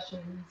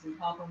concessions and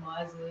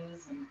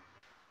compromises and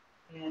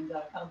kind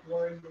of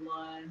blurring the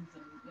lines.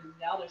 And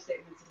now their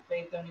statements of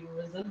faith don't even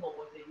resemble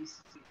what they used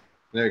to be.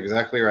 They're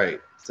exactly right.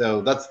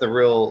 So that's the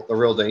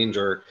real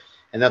danger.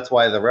 And that's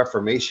why the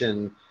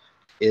Reformation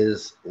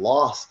is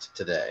lost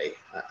today,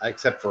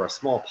 except for a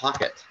small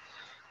pocket.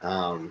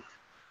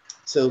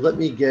 So let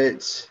me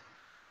get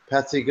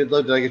Patsy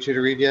Goodlow. Did I get you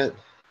to read yet?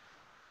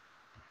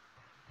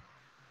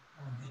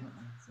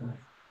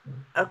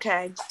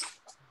 Okay.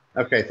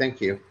 Okay,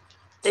 thank you.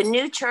 The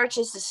new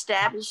churches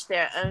established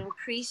their own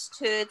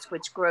priesthoods,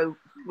 which grew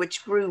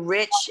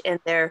rich in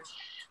their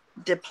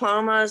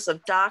diplomas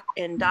of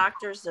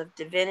doctors of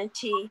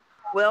divinity,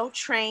 well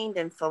trained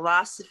in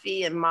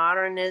philosophy and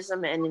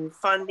modernism and in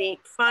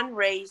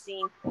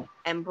fundraising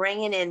and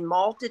bringing in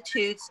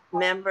multitudes of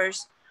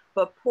members,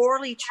 but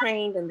poorly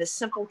trained in the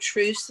simple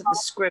truths of the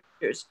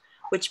scriptures,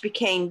 which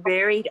became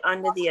buried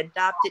under the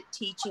adopted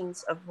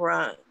teachings of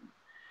Rome.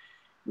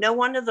 No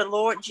wonder the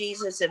Lord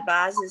Jesus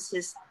advises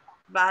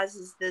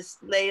this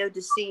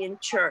Laodicean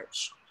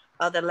church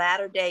of the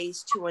latter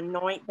days to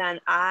anoint thine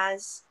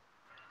eyes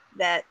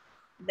that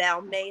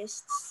thou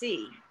mayest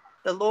see.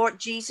 The Lord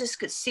Jesus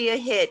could see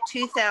ahead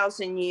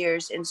 2,000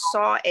 years and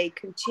saw a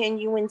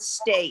continuing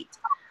state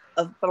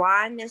of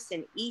blindness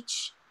in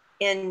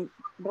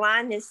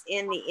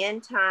the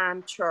end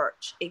time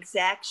church,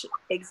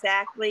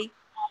 exactly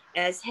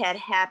as had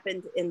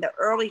happened in the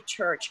early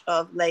church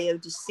of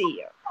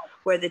Laodicea,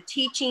 where the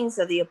teachings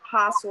of the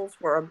apostles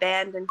were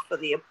abandoned for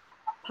the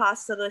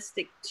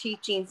apostolic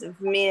teachings of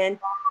men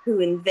who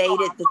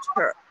invaded the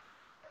church.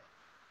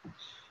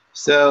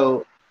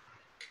 So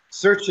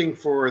searching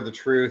for the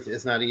truth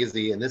is not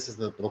easy, and this is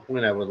the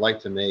point I would like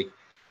to make.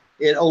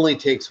 It only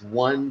takes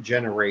one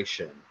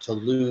generation to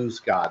lose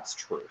God's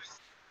truth.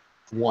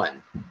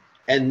 One.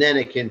 And then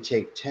it can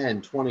take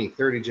 10, 20,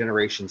 30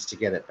 generations to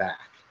get it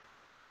back.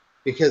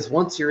 Because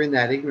once you're in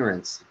that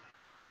ignorance,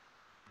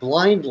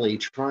 blindly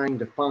trying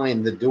to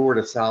find the door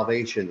to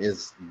salvation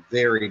is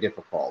very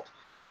difficult.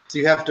 So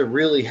you have to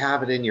really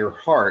have it in your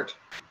heart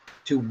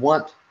to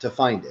want to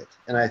find it.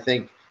 And I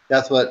think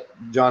that's what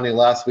Johnny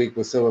last week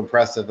was so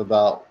impressive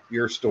about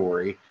your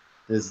story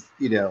is,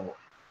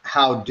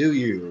 how do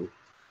you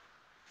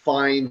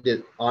find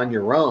it on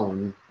your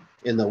own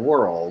in the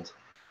world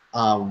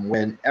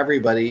when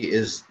everybody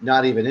is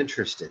not even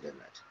interested in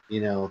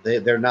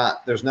it? They're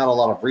not, there's not a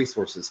lot of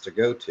resources to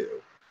go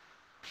to.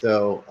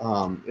 So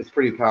it's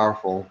pretty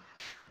powerful.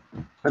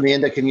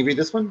 Amanda, can you read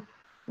this one?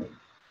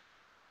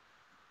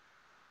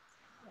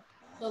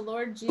 The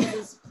Lord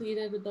Jesus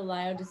pleaded with the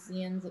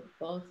Laodiceans of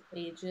both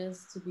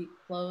ages to be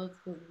clothed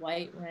with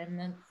white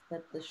raiments,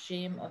 that the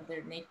shame of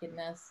their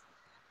nakedness,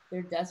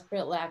 their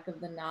desperate lack of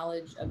the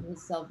knowledge of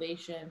his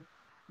salvation,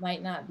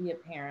 might not be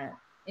apparent,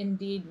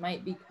 indeed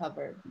might be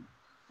covered.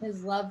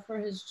 His love for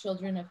his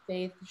children of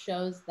faith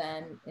shows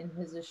then in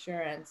his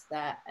assurance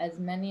that as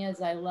many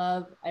as I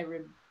love,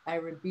 I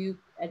rebuke,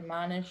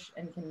 admonish,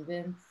 and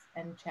convince,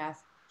 and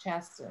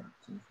chasten.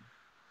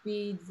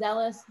 Be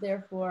zealous,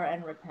 therefore,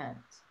 and repent.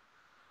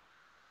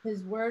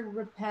 His word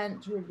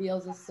repent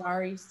reveals a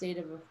sorry state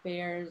of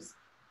affairs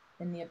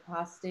in the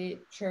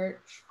apostate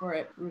church, for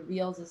it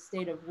reveals a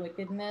state of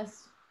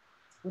wickedness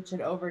which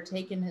had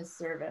overtaken his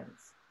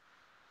servants.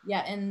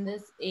 Yet in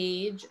this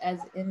age, as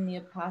in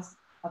the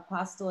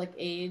apostolic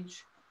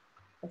age,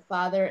 the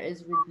Father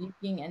is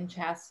rebuking and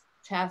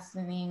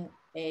chastening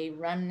a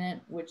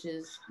remnant which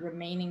is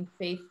remaining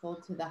faithful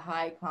to the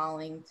high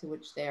calling to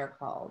which they are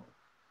called.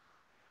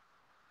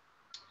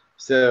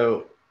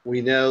 So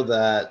we know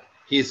that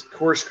he's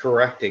course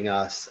correcting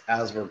us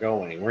as we're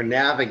going. We're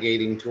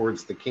navigating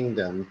towards the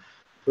kingdom,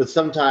 but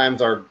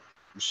sometimes our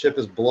ship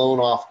is blown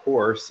off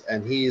course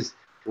and he's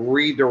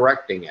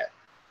redirecting it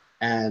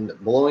and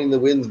blowing the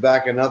winds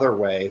back another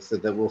way so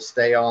that we'll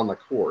stay on the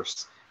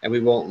course and we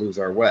won't lose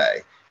our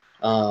way.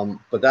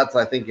 But that's,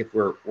 I think, if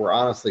we're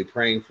honestly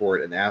praying for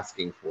it and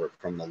asking for it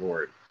from the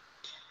Lord.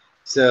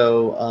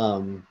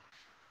 So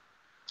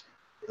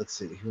let's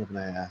see, who have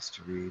I asked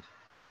to read?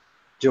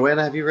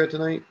 Joanna, have you read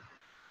tonight?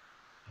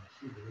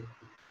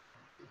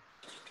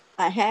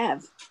 I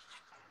have.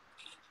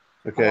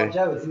 Okay.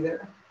 Joe, is he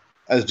there?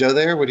 Is Joe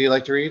there? Would you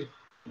like to read?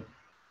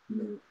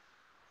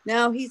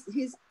 No, he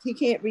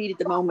can't read at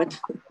the moment.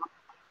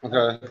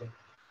 Okay.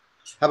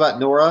 How about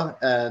Nora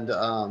and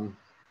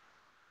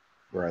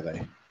where are they?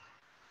 Are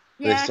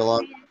they still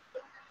up?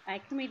 I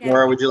can read it.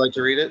 Nora, would you like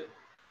to read it?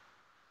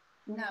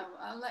 No,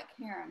 I'll let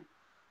Karen.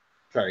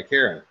 Sorry,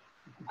 Karen.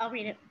 I'll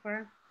read it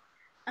for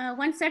her.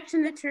 One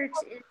section of the church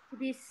is to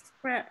be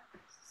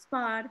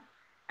spawed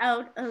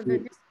out of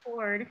the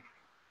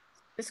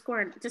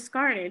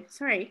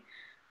discarded,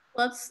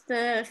 whilst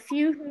the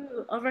few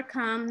who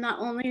overcome not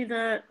only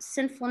the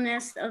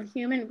sinfulness of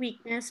human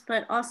weakness,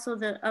 but also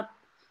the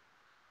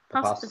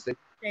apostasy,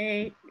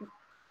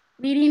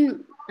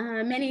 leading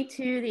many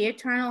to the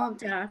eternal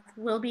death,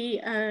 will be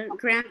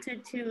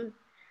granted to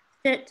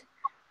sit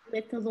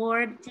with the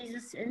Lord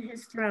Jesus in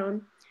his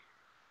throne,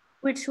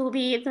 which will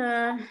be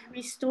the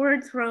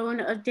restored throne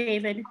of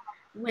David,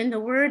 when the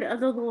word of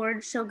the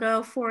Lord shall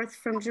go forth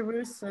from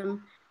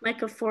Jerusalem,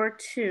 Micah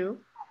 4:2,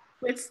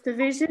 which the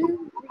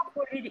vision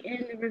recorded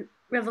in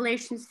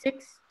Revelation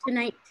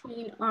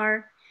 6-19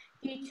 are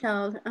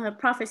detailed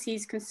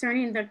prophecies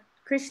concerning the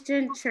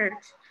Christian church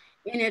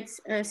in its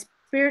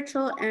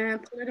spiritual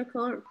and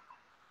political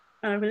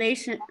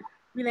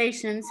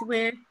relations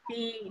with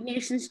the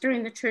nations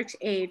during the church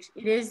age.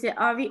 It is the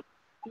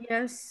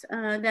obvious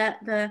that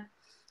the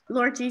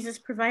Lord Jesus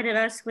provided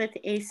us with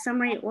a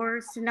summary or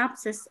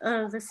synopsis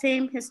of the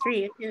same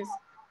history in his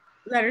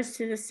letters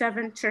to the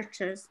 7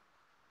 churches.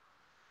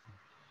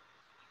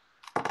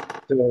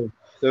 So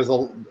there's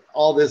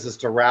all this is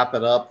to wrap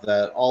it up,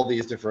 that all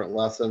these different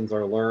lessons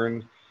are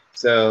learned.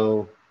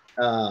 So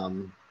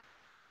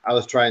I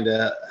was trying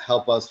to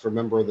help us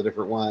remember the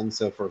different ones.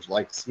 So for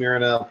like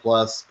Smyrna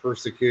plus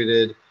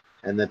persecuted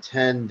and the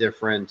 10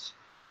 different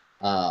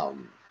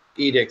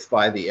edicts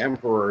by the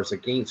emperors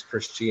against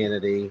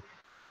Christianity,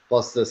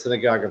 plus the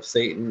synagogue of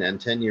Satan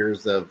and 10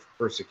 years of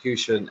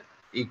persecution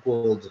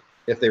equaled,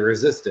 if they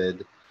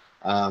resisted,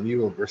 you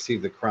will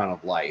receive the crown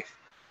of life.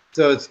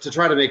 So it's to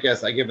try to make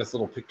us, I give us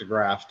little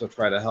pictographs to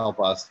try to help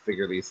us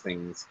figure these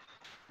things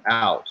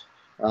out.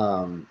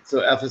 So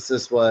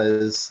Ephesus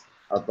was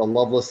the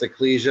loveless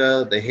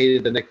ecclesia. They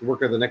hated the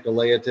work of the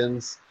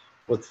Nicolaitans.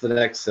 What's the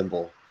next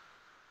symbol?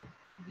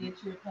 The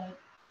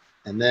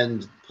and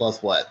then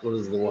plus what? What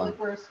is the one? The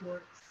first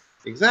works.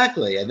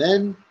 Exactly. And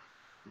then?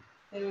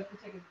 They would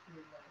protect it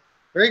through life.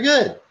 Very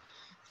good.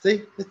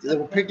 See,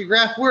 the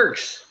pictograph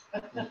works.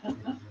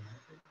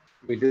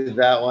 We did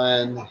that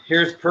one.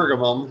 Here's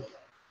Pergamum.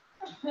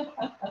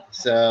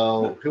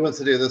 So who wants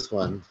to do this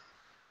one?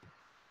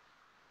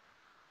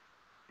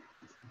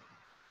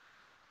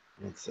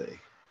 Let's see.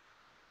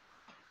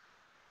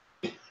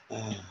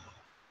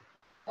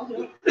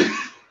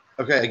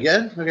 Okay,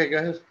 again? Okay, go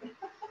ahead.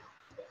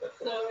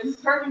 So in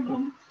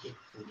Pergamum,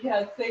 you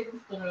had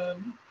Satan's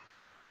throne,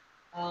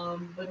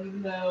 But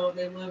even though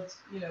they lived,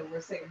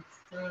 where Satan's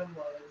throne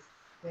was,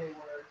 they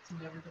were to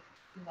never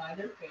deny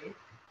their faith.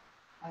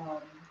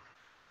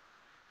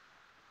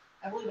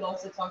 I believe it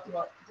also didn't it talk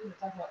about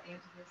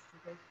Antipas,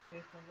 the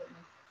faithful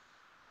witness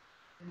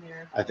in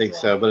there? I think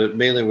so, but it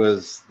mainly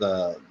was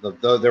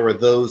there were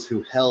those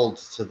who held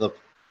to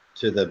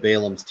the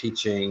Balaam's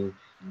teaching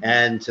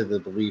and to the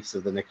beliefs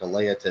of the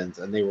Nicolaitans,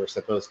 and they were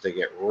supposed to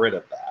get rid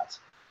of that.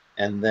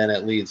 And then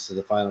it leads to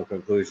the final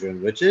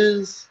conclusion, which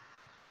is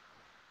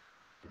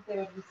they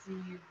would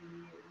receive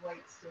the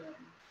white stone,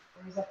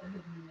 or is that the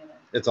hidden manna?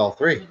 It's all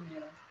three. Hidden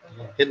manna.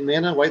 Okay. Hidden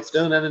manna, white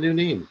stone, and a new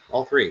name.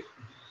 All three.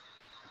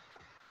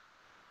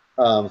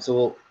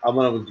 So I'm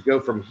going to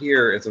go from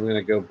here. I'm going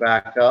to go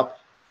back up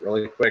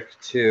really quick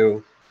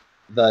to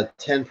the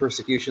 10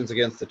 persecutions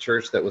against the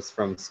church that was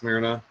from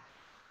Smyrna.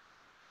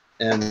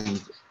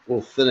 And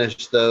we'll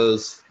finish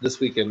those this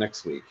week and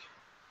next week.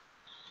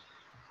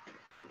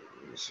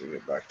 Let me see,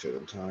 get back to it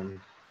in time.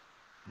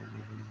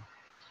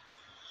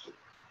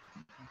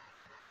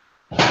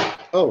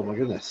 Oh my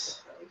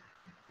goodness.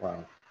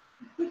 Wow.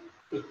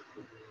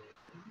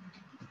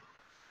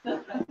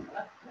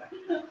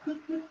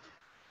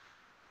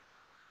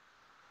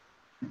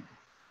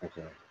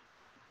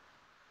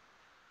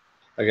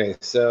 Okay,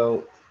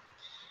 so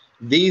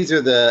these are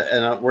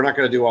and we're not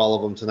going to do all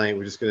of them tonight.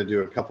 We're just going to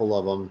do a couple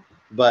of them.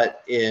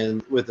 But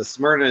with the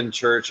Smyrna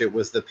church, it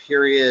was the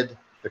period,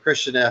 the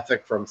Christian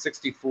epoch from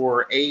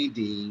 64 AD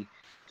to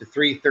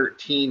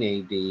 313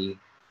 AD.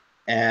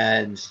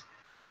 And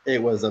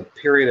it was a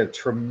period of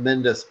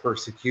tremendous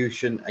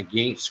persecution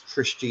against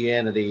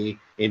Christianity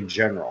in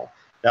general.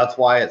 That's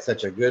why it's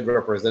such a good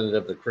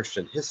representative of the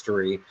Christian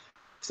history.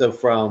 So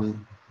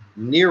from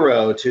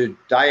Nero to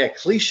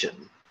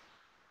Diocletian,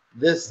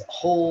 this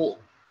whole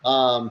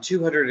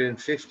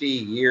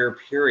 250-year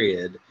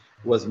period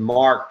was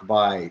marked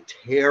by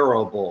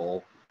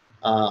terrible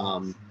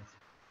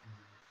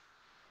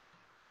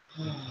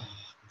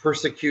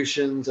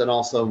persecutions and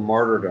also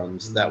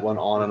martyrdoms that went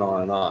on and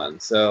on and on.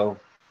 So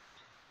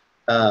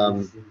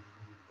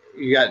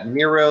you got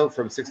Nero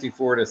from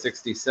 64 to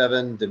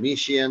 67,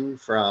 Domitian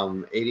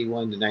from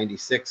 81 to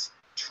 96,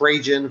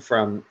 Trajan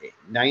from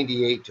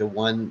 98 to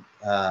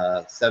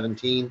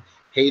 117,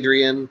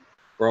 Hadrian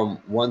from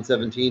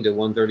 117 to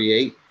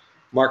 138,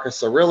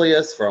 Marcus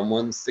Aurelius from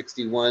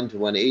 161 to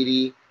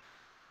 180,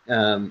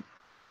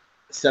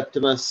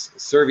 Septimus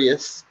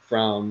Servius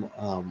from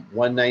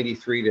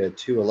 193 to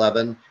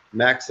 211,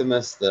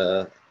 Maximus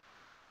the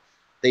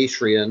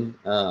Thracian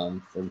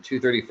from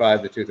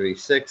 235 to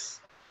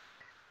 236,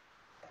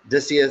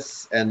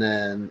 Decius, and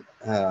then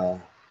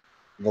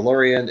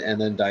Valerian,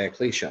 and then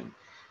Diocletian.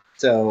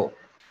 So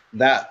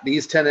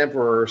these 10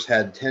 emperors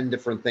had 10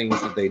 different things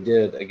that they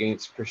did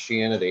against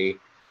Christianity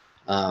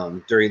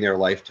during their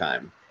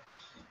lifetime.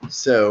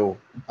 So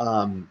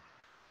can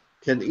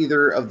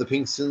either of the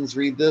Pinkstons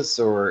read this,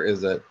 or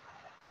is it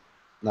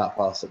not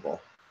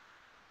possible?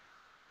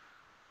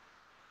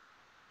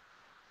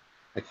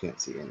 I can't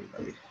see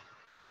anybody.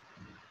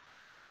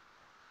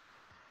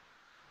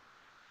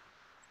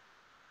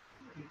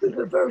 We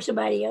prefer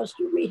somebody else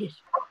to read it.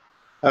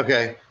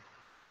 Okay.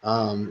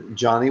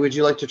 Johnny, would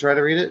you like to try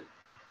to read it?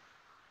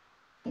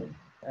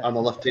 On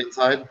the left-hand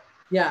side?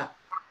 Yeah.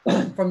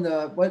 From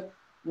at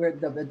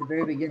the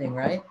very beginning,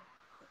 right?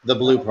 The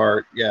blue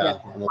part, yeah.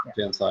 On the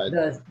left-hand side.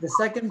 The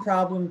second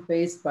problem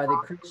faced by the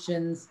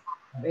Christians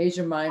of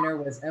Asia Minor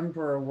was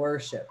emperor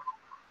worship.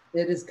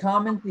 It is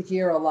common to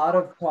hear a lot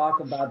of talk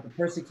about the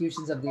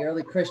persecutions of the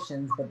early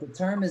Christians, but the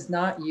term is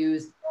not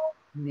used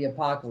in the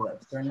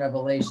Apocalypse or in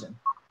Revelation.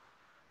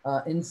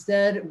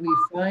 Instead, we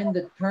find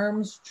the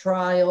terms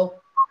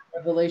trial,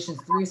 Revelation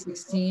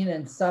 3:16,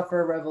 and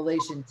suffer,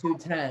 Revelation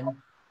 2:10,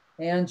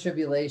 and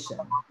tribulation,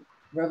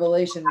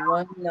 Revelation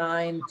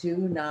 1:9,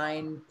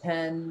 2:9,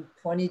 10,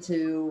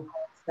 22,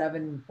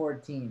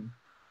 7:14.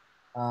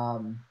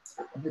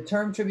 The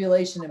term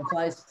tribulation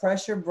implies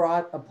pressure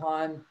brought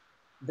upon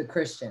the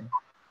Christian.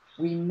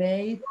 We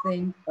may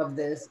think of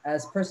this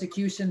as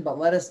persecution, but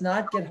let us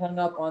not get hung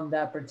up on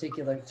that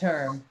particular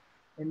term.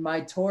 In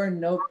my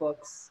torn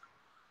notebooks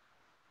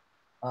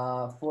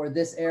for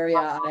this area,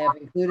 I have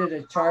included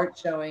a chart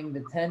showing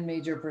the 10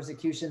 major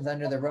persecutions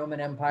under the Roman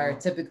Empire,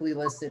 typically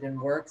listed in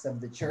works of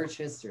the church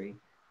history.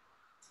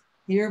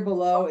 Here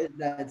below is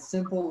that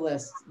simple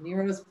list.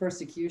 Nero's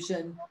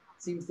persecution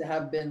seems to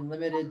have been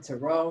limited to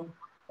Rome.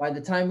 By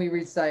the time we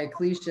reach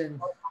Diocletian,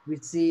 we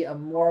see a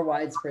more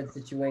widespread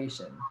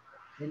situation.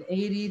 In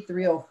AD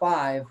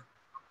 305,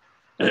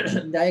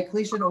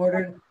 Diocletian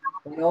ordered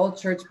that all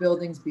church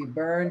buildings be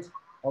burned,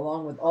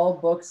 along with all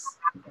books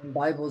and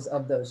Bibles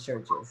of those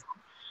churches.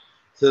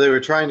 So they were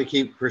trying to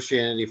keep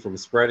Christianity from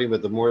spreading,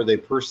 but the more they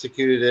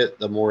persecuted it,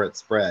 the more it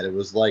spread. It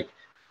was like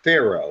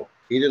Pharaoh.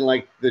 He didn't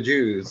like the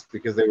Jews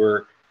because they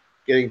were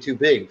getting too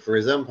big for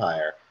his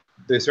empire.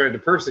 They started to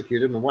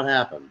persecute him, and what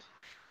happened?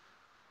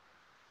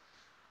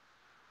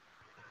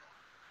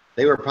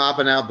 They were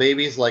popping out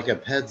babies like a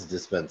Peds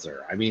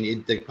dispenser. I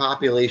mean, the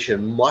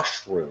population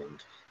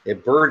mushroomed.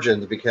 It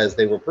burgeoned because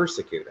they were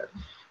persecuted.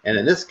 And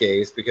in this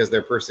case, because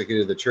they're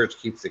persecuted, the church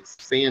keeps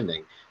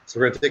expanding. So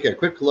we're going to take a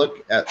quick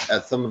look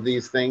at some of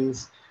these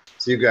things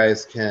so you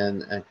guys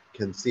can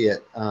see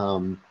it.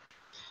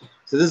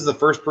 So this is the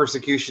first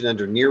persecution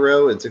under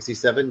Nero in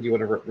 67. Do you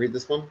want to read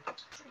this one?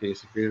 Can you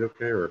read it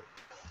okay? Or?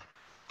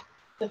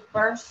 The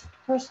first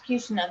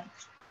persecution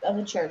of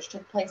the church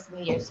took place in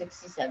the year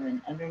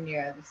 67 under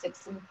Nero, the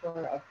 6th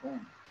emperor of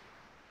Rome.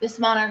 This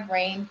monarch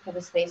reigned for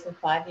the space of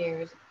 5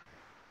 years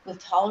with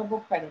tolerable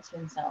credit to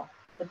himself,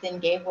 but then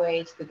gave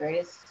way to the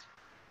greatest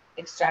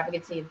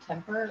extravagancy of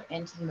temper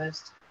and to the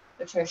most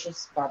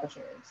atrocious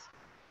barbarities.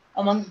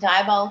 Among the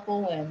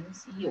diabolical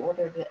whims, he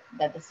ordered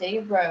that the city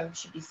of Rome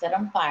should be set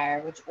on fire,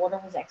 which order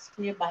was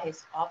executed by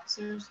his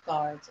officers,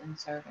 guards, and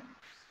servants.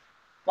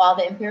 While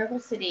the imperial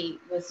city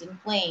was in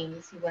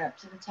flames, he went up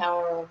to the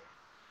tower of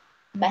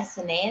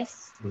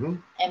Messenius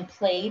and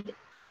played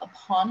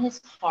upon his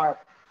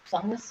harp,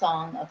 sung the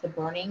song of the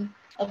burning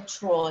of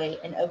Troy,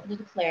 and openly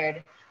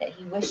declared that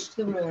he wished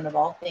the ruin of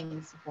all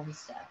things before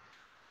his death.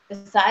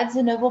 Besides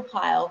the noble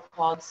pile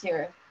called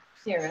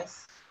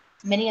Cirrus,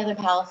 many other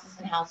palaces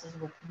and houses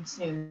were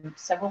consumed.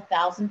 Several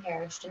thousand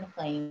perished in the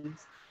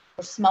flames,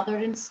 were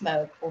smothered in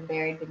smoke, or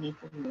buried beneath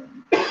the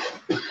ruins.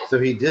 So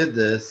he did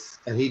this,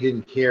 and he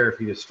didn't care if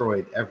he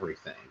destroyed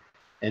everything.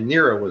 And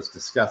Nero was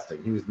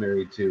disgusting. He was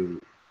married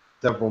to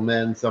several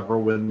men,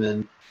 several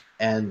women,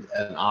 and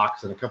an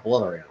ox and a couple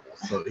other animals.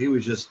 So he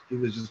was just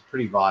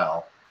pretty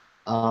vile.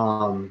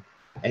 And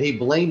he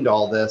blamed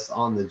all this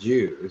on the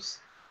Jews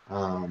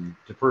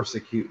to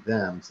persecute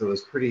them. So it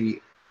was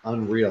pretty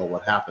unreal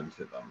what happened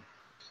to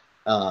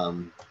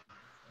them.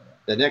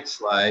 The next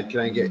slide, can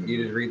I get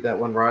you to read that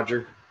one,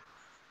 Roger?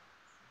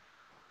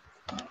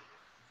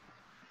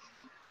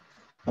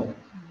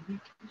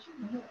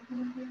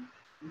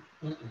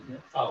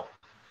 Oh,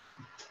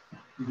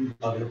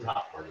 the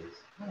top part is.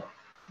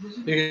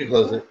 You can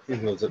close it. You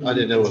can close it. I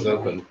didn't know it was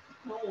open.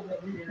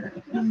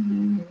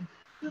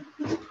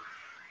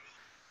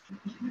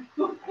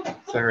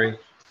 Sorry.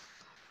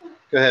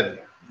 Go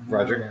ahead,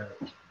 Roger.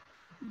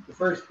 The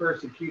first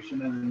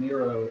persecution under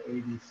Nero,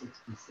 AD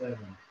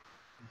 67.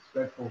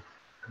 Respectful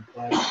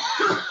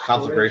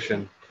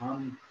Conflagration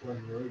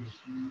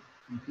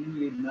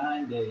continued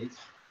 9 days.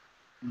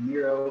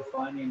 Nero,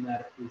 finding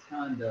that his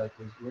conduct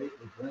was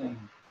greatly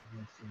blamed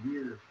and a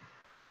severe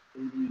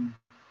pleading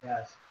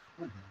task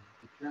upon him,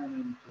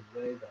 determined to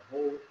lay the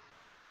whole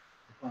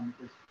upon the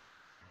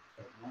Christians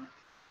at once,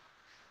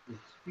 to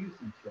excuse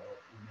himself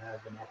and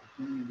have an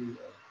opportunity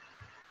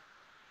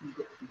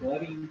of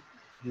glutting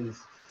his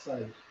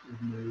sight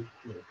with new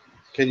cruelties.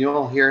 Can you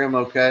all hear him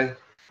okay?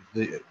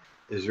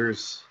 Is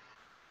yours?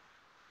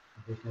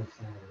 There's no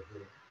sound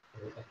over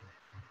here.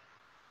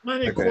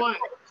 Mighty quiet.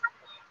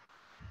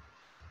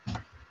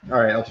 All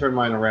right, I'll turn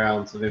mine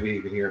around so maybe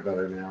you can hear it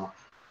better now.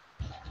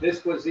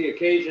 This was the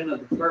occasion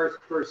of the first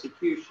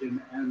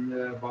persecution, and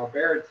the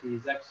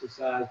barbarities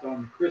exercised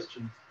on the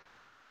Christians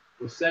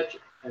was such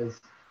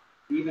as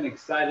even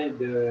excited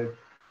the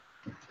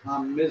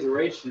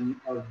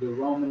commiseration of the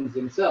Romans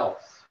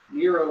themselves.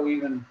 Nero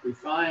even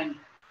refined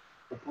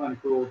upon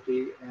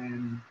cruelty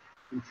and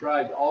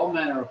contrived all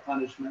manner of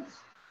punishments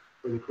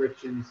for the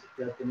Christians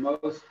that the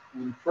most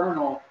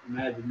infernal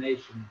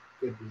imagination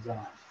could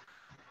design.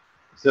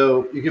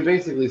 So you can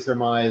basically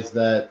surmise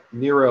that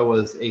Nero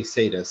was a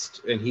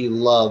sadist, and he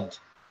loved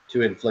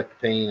to inflict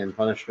pain and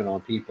punishment on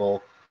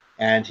people,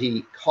 and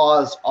he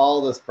caused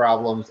all this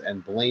problems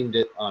and blamed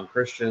it on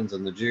Christians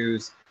and the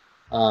Jews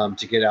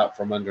to get out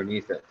from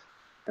underneath it,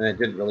 and it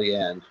didn't really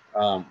end.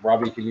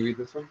 Robbie, can you read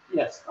this one?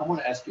 Yes, I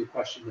want to ask you a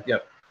question there.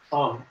 Yep.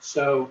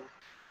 So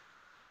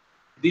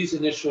these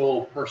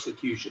initial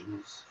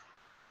persecutions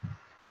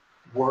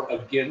were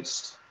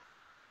against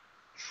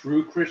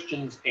true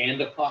Christians and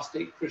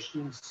apostate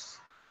Christians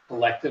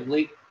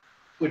collectively,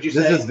 would you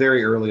say? This is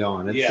very early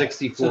on. It's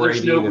 64 so there's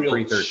AD no to real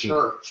 313.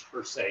 church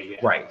per se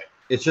yet. Right.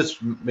 It's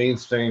just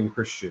mainstream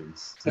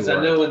Christians. Because I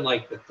know in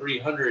like the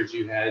 300s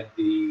you had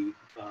the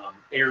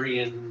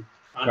Arian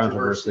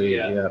controversy.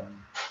 Yeah.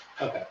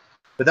 Okay.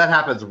 But that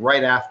happens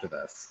right after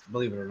this,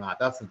 believe it or not.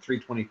 That's in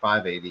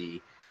 325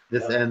 AD.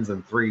 This ends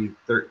in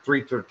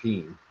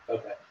 313.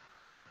 Okay.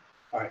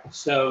 All right.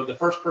 So the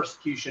first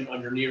persecution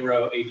under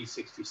Nero, AD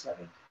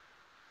 67.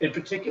 In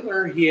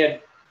particular, he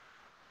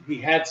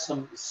had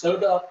some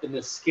sewed up in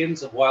the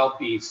skins of wild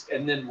beasts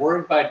and then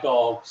worried by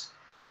dogs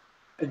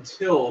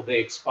until they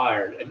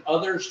expired, and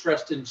others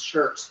dressed in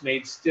shirts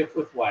made stiff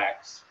with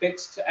wax,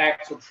 fixed to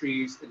axle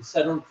trees, and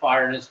set on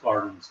fire in his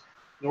gardens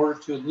in order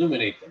to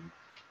illuminate them.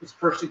 His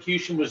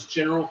persecution was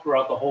general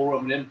throughout the whole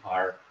Roman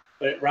Empire,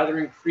 but it rather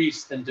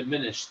increased than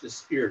diminished the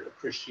spirit of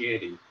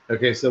Christianity.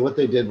 Okay, so what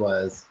they did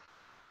was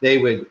they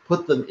would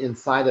put them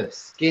inside of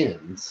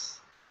skins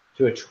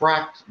to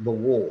attract the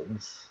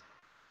wolves,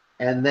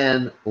 and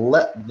then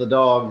let the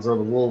dogs or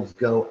the wolves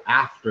go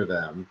after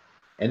them.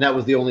 And that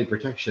was the only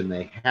protection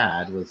they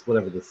had, was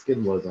whatever the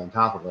skin was on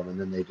top of them, and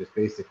then they just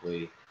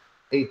basically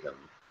ate them.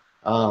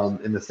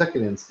 In the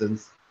second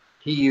instance,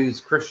 he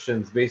used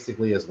Christians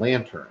basically as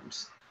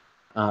lanterns,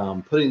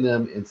 putting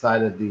them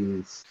inside of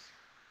these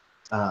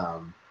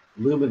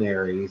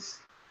luminaries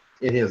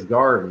in his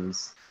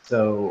gardens.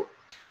 So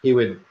he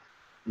would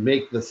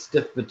make the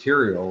stiff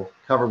material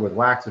covered with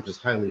wax, which is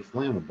highly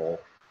flammable,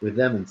 with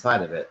them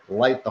inside of it,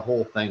 light the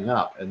whole thing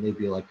up, and they'd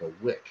be like a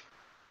wick.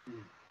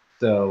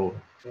 So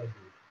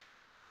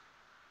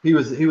he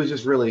was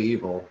just really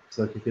evil.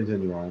 So he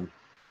continue on.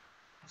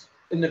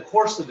 In the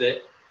course of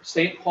it,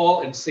 St.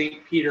 Paul and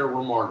St. Peter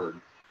were martyred.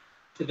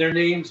 To their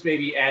names may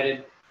be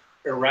added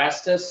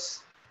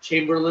Erastus,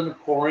 Chamberlain of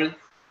Corinth,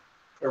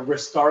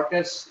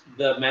 Aristarchus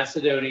the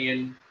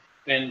Macedonian,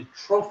 and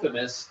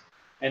Trophimus,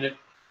 an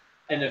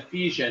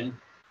Ephesian,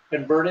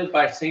 converted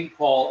by St.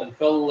 Paul and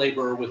fellow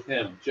laborer with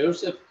him,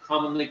 Joseph,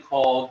 commonly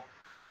called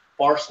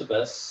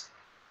Barsabas,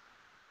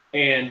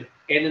 and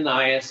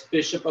Ananias,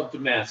 bishop of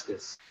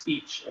Damascus,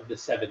 each of the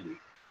 70.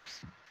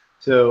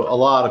 So a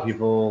lot of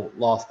people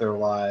lost their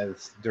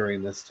lives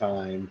during this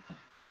time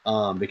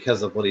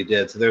because of what he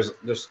did. So there's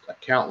a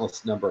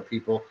countless number of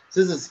people.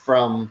 This is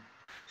from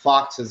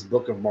Fox's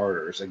Book of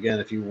Martyrs. Again,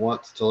 if you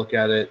want to look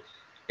at it,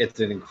 it's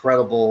an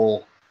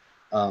incredible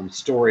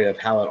story of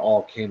how it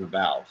all came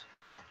about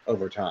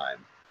over time.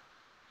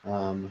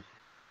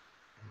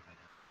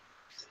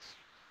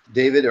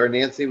 David or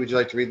Nancy, would you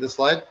like to read this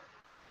slide?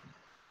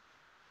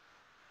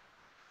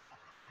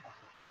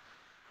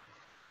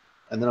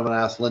 And then I'm going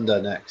to ask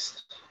Linda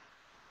next.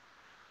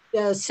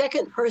 The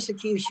second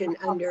persecution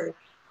under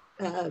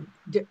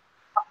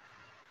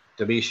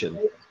Domitian.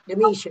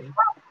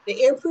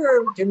 The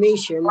Emperor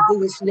Domitian, who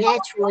was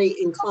naturally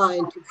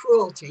inclined to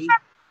cruelty,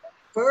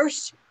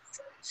 first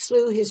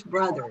slew his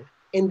brother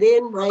and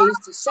then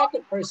raised a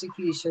second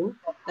persecution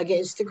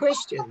against the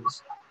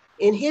Christians.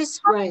 In his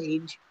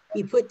rage,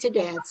 he put to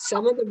death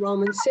some of the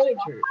Roman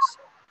senators,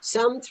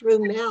 some through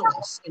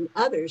malice and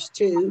others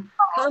to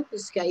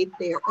confiscate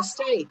their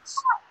estates.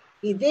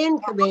 He then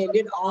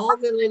commanded all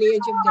the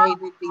lineage of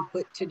David be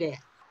put to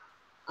death.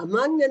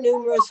 Among the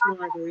numerous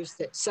martyrs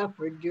that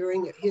suffered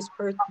during this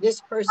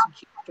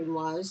persecution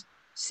was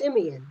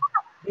Simeon,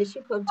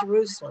 Bishop of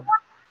Jerusalem,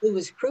 who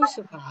was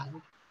crucified,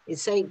 and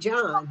St.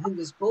 John, who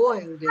was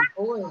boiled in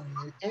oil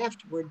and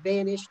afterward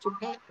banished to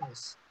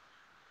Patmos.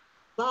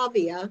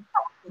 Flavia,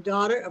 the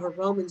daughter of a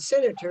Roman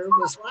senator,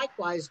 was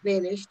likewise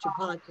banished to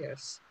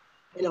Pontus,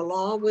 and a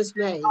law was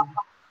made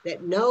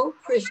that no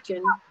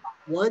Christian,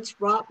 once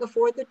brought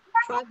before the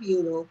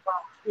tribunal,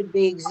 should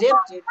be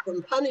exempted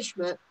from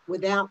punishment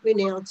without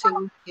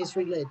renouncing his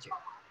religion.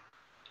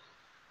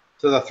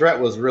 So the threat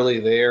was really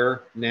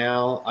there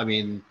now. I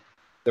mean,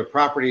 their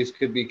properties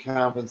could be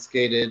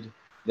confiscated.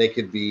 They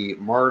could be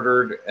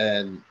martyred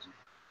and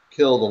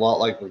killed a lot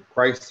like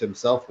Christ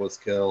himself was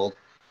killed.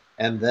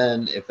 And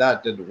then if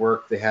that didn't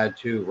work, they had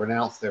to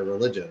renounce their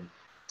religion.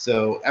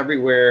 So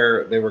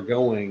everywhere they were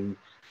going,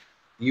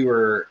 you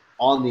were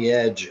on the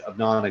edge of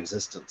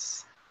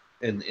non-existence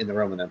in the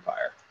Roman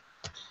Empire.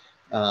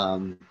 What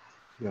am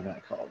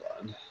I called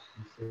on?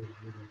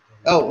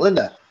 Oh,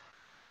 Linda.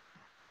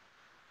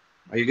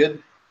 Are you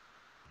good?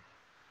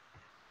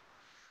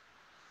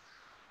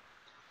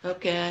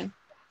 Okay.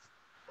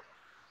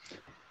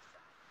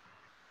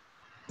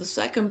 The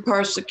second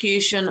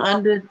persecution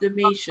under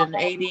Domitian,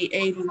 AD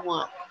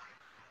 81.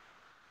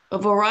 A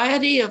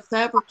variety of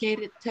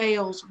fabricated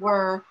tales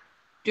were,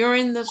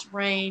 during this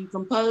reign,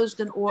 composed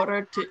in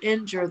order to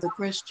injure the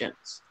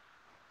Christians.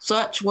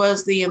 Such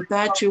was the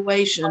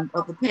infatuation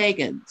of the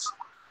pagans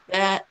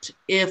that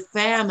if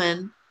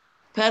famine,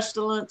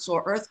 pestilence,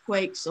 or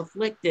earthquakes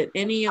afflicted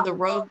any of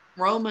the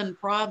Roman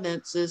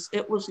provinces,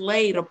 it was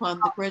laid upon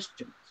the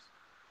Christians.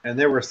 And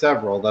there were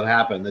several that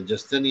happened. The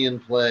Justinian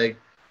plague,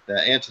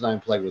 the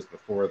Antonine plague was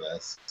before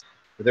this.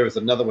 But there was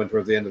another one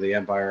towards the end of the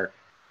empire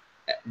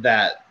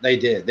that they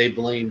did. They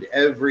blamed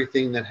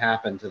everything that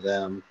happened to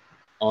them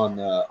on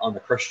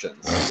the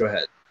Christians. Go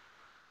ahead.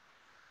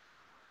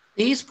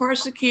 These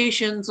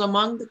persecutions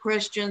among the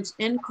Christians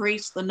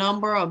increased the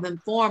number of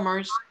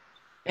informers,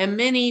 and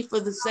many, for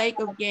the sake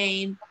of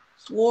gain,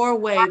 swore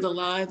away the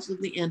lives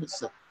of the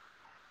innocent.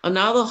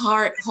 Another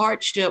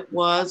hardship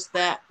was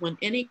that when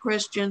any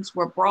Christians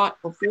were brought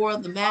before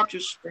the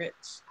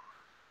magistrates,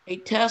 a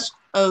test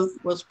oath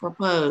was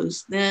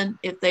proposed. Then,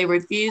 if they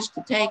refused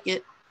to take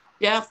it,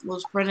 death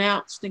was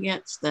pronounced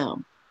against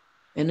them.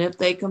 And if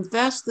they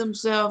confessed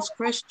themselves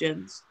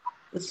Christians,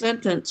 the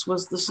sentence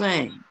was the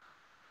same.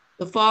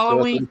 The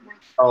following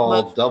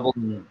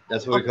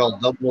that's what we call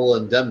double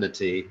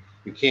indemnity.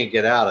 You can't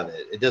get out of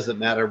it. It doesn't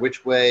matter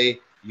which way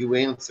you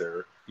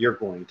answer, you're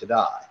going to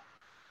die.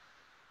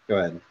 Go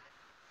ahead.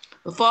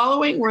 The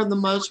following were the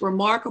most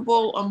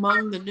remarkable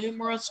among the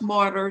numerous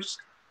martyrs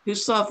who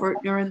suffered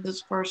during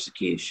this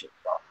persecution.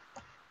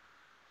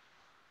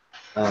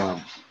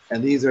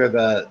 And these are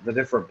the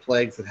different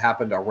plagues that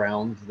happened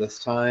around this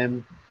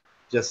time.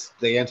 Just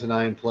the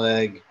Antonine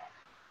plague,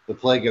 the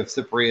plague of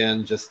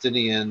Cyprian,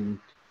 Justinian,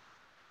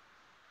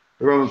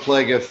 the Roman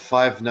plague of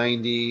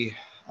 590.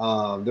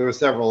 There were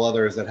several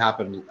others that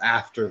happened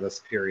after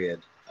this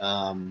period.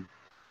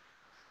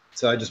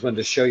 So I just wanted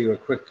to show you a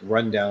quick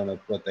rundown of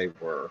what they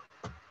were.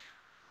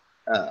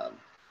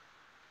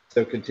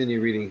 So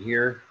continue reading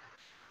here.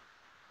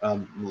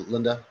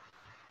 Linda?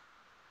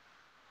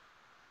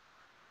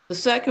 The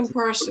second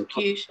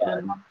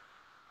persecution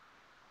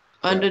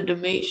under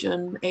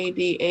Domitian, AD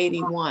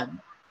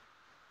 81.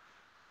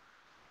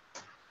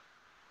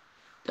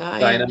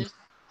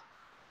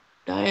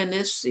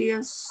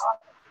 Dionysius,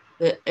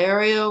 the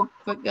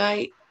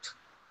Areopagite,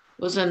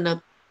 was an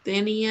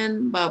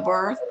Athenian by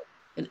birth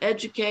and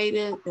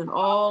educated in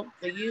all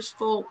the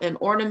useful and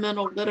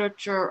ornamental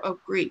literature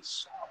of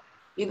Greece.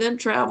 He then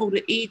traveled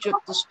to Egypt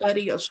to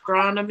study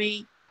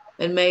astronomy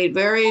and made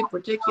very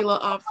particular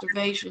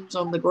observations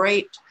on the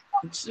great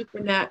and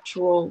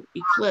supernatural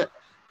eclipse,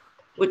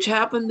 which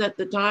happened at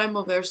the time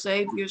of our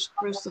Savior's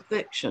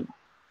crucifixion.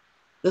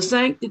 The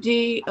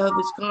sanctity of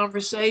his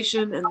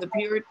conversation and the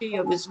purity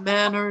of his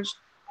manners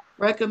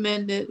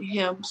recommended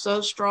him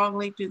so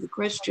strongly to the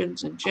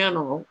Christians in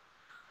general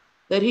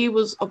that he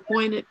was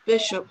appointed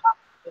bishop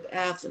of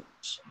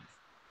Athens.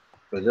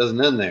 But it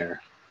doesn't end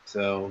there.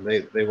 So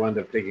they wound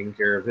up taking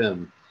care of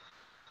him.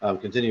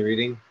 Continue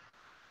reading.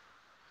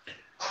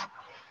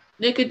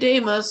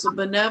 Nicodemus, a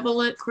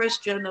benevolent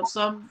Christian of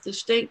some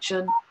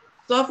distinction,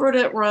 suffered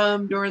at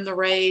Rome during the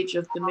rage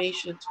of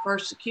Domitian's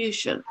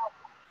persecution.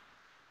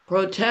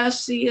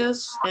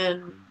 Protasius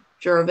and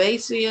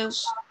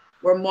Gervasius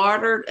were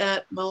martyred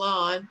at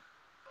Milan.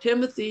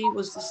 Timothy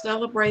was the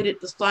celebrated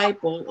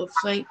disciple of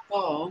St.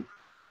 Paul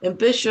and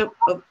bishop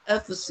of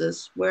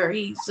Ephesus, where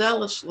he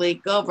zealously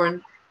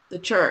governed the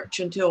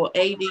church until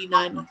AD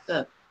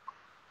 97.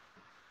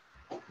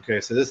 Okay,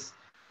 so this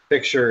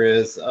picture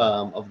is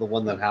of the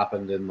one that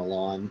happened in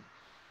Milan,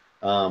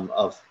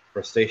 of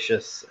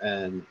Protasius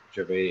and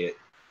Gervasius.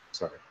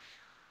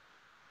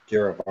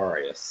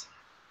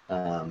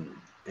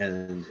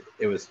 And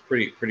it was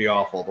pretty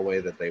awful the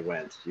way that they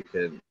went. You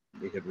could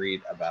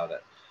read about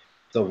it.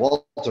 So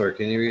Walter,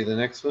 can you read the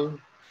next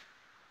one?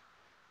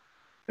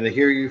 Can I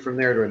hear you from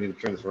there, or do I need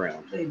to turn this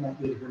around? They might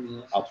be able to hear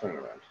me. I'll turn it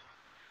around.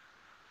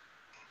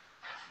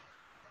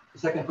 The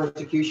second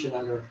persecution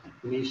under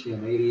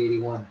Domitian, AD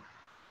 81.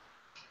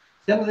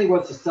 Timothy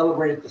was the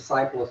celebrated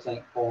disciple of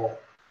St. Paul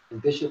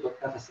and bishop of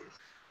Ephesus,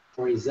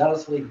 where he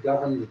zealously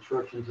governed the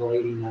church until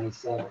AD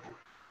 97.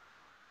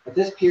 At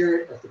this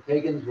period, as the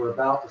pagans were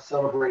about to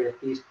celebrate a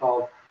feast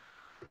called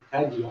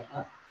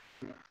Christadelphian,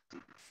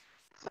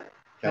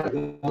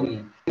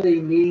 the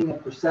meeting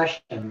of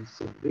procession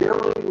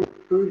severely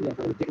reproved them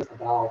for ridiculous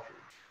idolatry,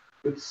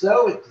 which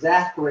so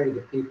exasperated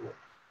the people.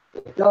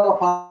 They fell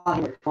upon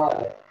him with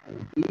blood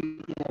and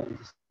beat him in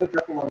so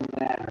dreadful a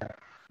manner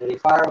that he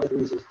fired with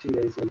bruises 2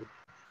 days later.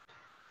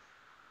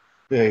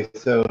 Okay,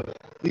 so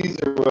these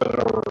are what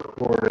are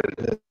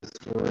recorded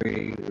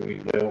history. We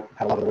don't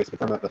have a lot of ways to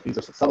confirm that, but these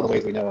are some of the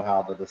ways we know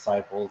how the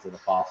disciples and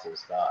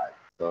apostles died.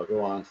 So I'll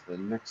go on to the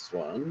next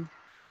one.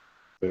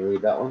 Can we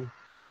read that one?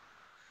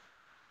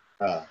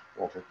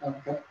 Walter.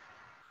 Okay.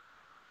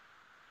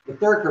 The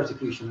third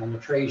persecution under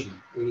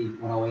Trajan, AD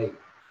 108.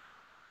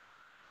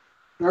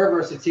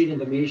 Nerva succeeding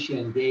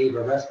Domitian gave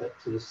a respite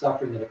to the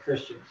suffering of the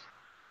Christians.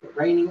 But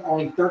reigning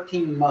only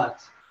 13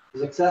 months,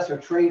 his successor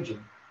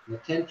Trajan, in the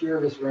 10th year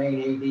of his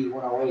reign, AD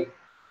 108,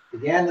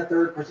 began the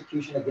third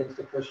persecution against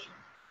the Christians.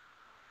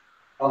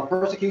 While the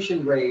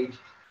persecution raged,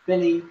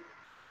 Pliny,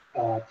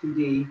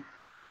 2D,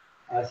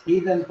 a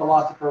heathen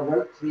philosopher,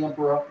 wrote to the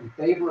emperor in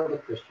favor of the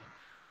Christians,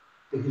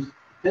 to whose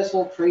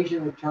epistle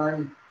Trajan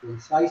returned the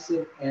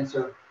incisive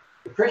answer: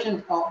 the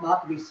Christians ought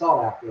not to be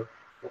sought after,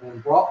 but when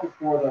brought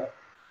before the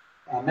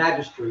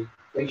magistrate,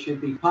 they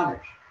should be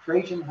punished.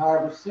 Trajan,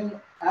 however,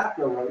 soon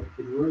after wrote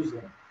to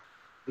Jerusalem.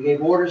 He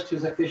gave orders to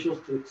his officials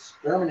to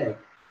exterminate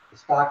the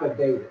stock of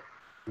David,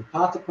 in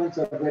consequence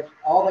of which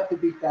all that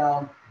could be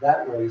found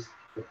that race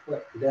were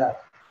put to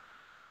death.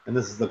 And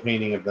this is the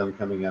painting of them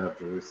coming out of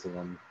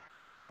Jerusalem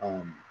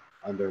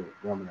under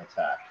Roman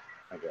attack,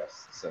 I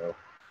guess. So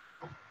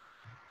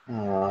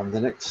the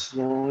next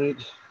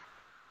slide.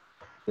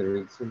 Did I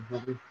read this one,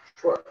 maybe?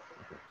 Sure.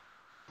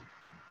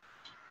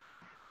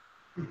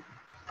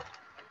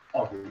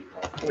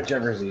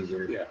 Whichever is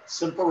easier. Yeah.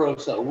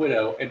 Simperosa, a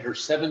widow, and her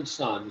 7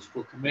 sons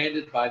were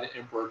commanded by the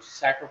emperor to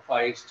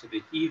sacrifice to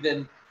the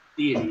heathen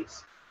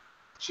deities.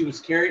 She was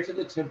carried to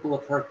the temple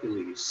of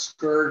Hercules,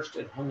 scourged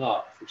and hung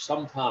up for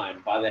some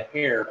time by the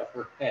hair of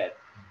her head.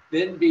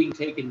 Then, being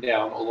taken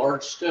down, a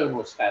large stone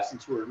was fastened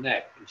to her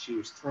neck, and she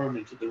was thrown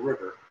into the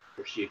river,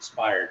 where she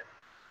expired.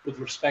 With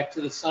respect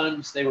to the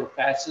sons, they were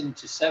fastened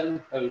to 7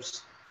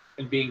 posts,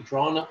 and being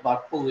drawn up by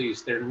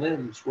pulleys, their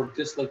limbs were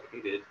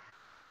dislocated.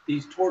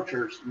 These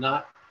tortures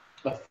not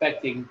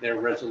affecting their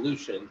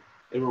resolution,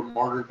 they were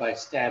martyred by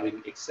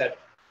stabbing, except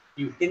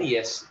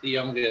Eugenius, the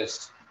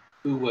youngest,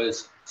 who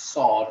was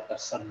sawed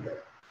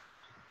asunder.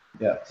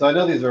 Yeah, so I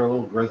know these are a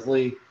little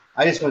grisly.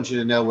 I just want you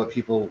to know what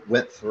people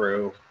went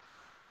through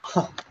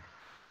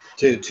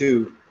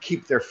to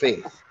keep their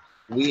faith.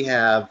 We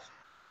have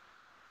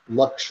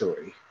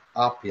luxury,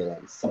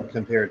 opulence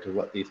compared to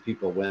what these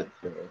people went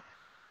through.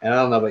 And I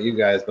don't know about you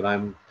guys, but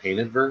I'm pain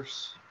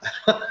adverse.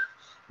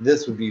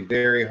 This would be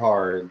very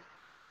hard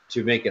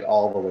to make it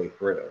all the way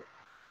through.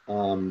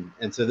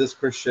 And so this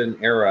Christian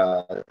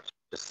era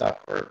just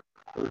suffered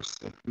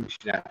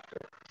persecution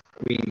after.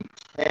 I mean,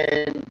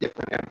 10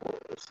 different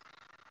emperors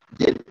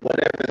did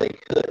whatever they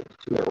could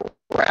to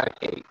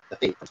eradicate the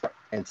faith,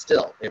 and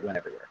still it went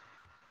everywhere.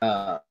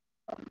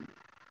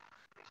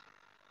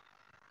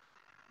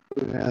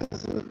 Who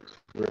hasn't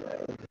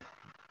read?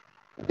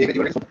 David,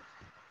 you want to?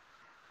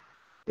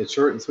 It's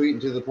short and sweet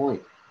and to the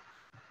point.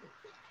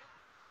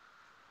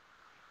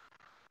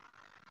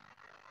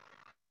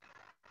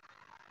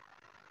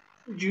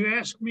 Did you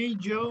ask me,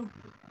 Joe?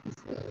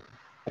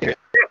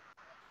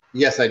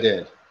 Yes, I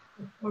did.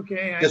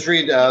 Okay. Just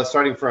read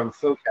starting from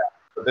Phocas,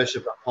 the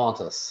Bishop of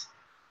Pontus.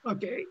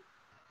 Okay.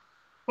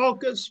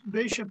 Phocas,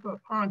 Bishop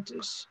of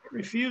Pontus,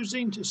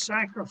 refusing to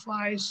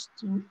sacrifice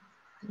to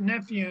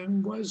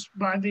Nephion, was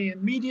by the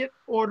immediate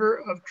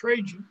order of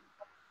Trajan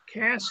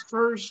cast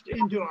first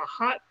into a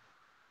hot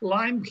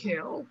lime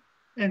kiln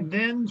and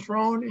then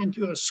thrown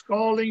into a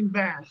scalding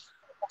bath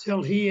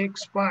till he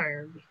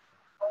expired.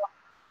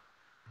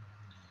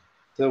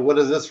 So what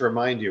does this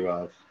remind you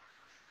of?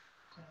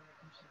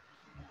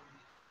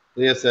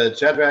 Leah said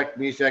Shadrach,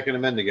 Meshach, and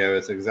Abednego.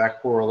 It's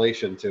exact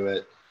correlation to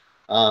it.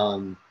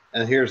 And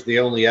here's the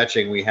only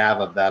etching we have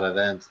of that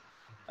event,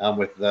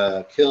 with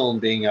the kiln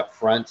being up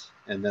front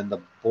and then the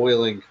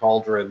boiling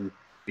cauldron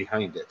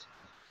behind it.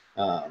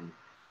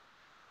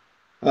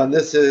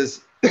 This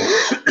is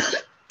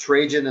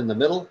Trajan in the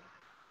middle.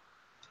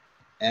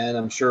 And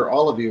I'm sure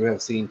all of you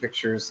have seen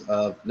pictures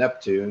of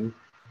Neptune,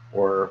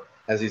 or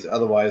as he's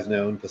otherwise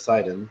known,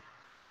 Poseidon,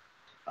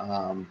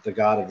 the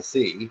god of the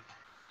sea,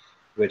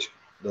 which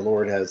the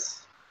Lord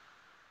has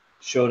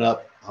shown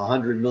up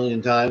 100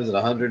 million times in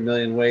 100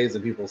 million ways,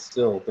 and people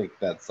still think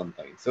that's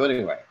something. So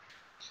anyway,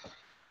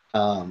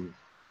 let's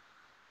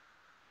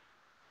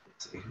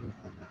see.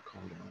 I'm not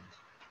called on.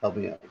 Help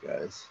me out,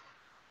 guys.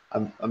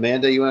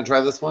 Amanda, you want to try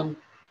this one?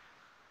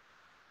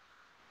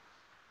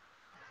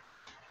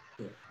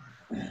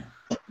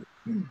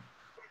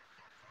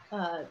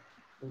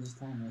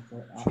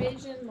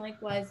 Trajan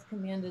likewise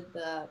commanded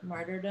the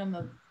martyrdom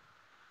of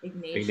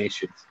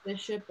Ignatius,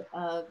 Bishop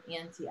of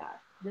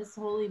Antioch. This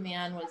holy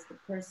man was the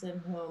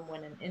person whom,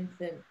 when an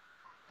infant,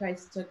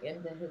 Christ took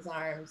into his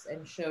arms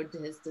and showed to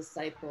his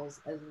disciples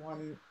as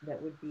one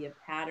that would be a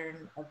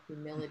pattern of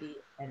humility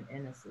and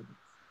innocence.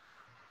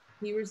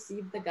 He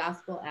received the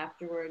gospel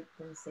afterward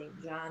from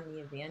St. John the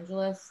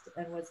Evangelist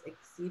and was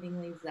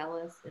exceedingly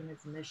zealous in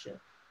his mission.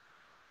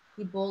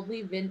 He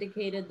boldly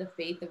vindicated the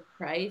faith of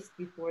Christ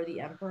before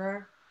the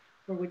emperor,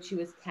 for which he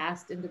was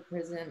cast into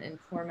prison and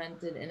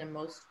tormented in a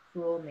most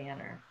cruel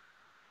manner.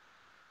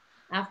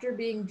 After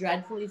being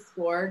dreadfully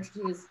scourged,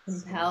 he was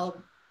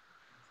compelled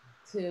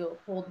to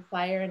hold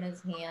fire in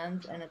his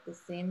hands, and at the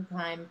same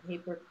time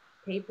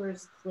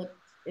papers clipped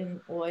in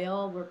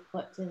oil were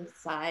put to his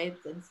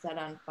sides and set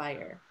on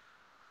fire.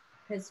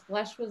 His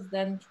flesh was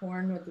then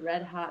torn with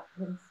red-hot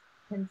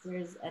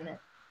pincers, and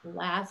at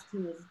last he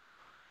was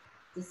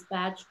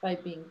dispatched by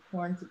being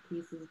torn to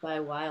pieces by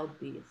wild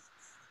beasts.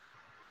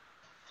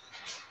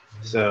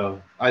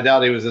 So I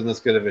doubt he was in this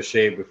good of a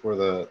shape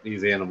before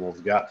these animals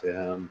got to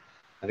him.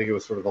 I think it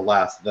was sort of the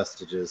last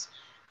vestiges.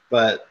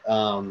 But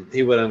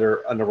he would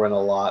underwent a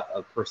lot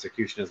of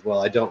persecution as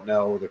well. I don't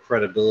know the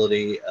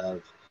credibility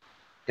of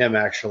him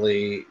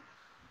actually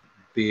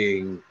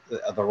being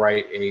the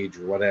right age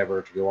or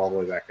whatever to go all the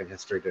way back in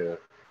history to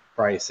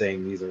Christ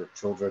saying these are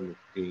children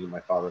being my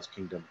Father's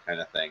kingdom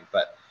kind of thing.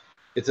 But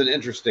it's an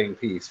interesting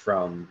piece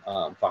from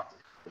Fox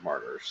the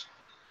Martyrs.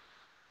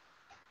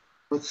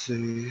 Let's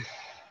see.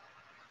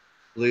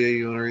 Leah,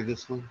 you want to read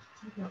this one?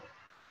 Okay.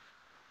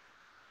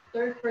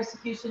 Third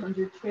persecution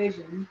under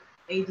Trajan,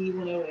 AD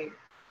 108.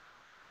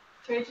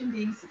 Trajan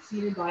being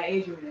succeeded by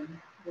Adrian,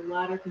 the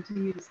latter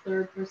continued his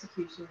third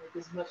persecution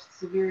with as much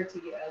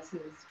severity as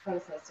his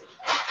predecessor.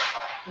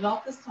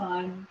 About this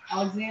time,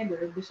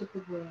 Alexander, Bishop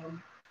of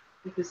Rome,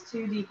 with his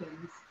 2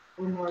 deacons,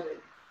 were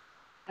martyred,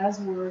 as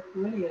were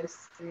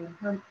Quirinius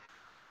and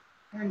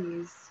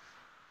Hermes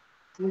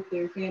with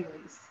their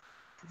families,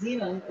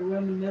 Zenon, a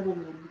Roman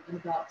nobleman, and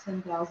about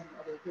 10,000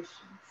 other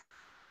Christians.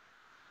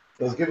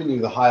 So I was giving you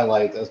the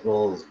highlights as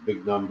well as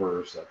big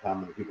numbers of how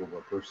many people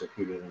were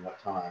persecuted and what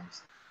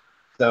times.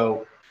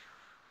 So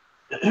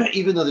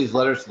even though these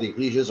letters to the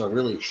Ecclesias are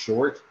really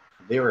short,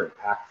 they're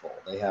impactful.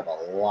 They have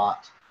a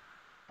lot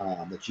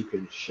that you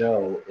can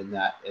show in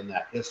that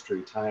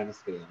history time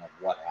span of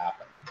what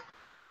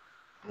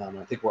happened.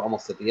 I think we're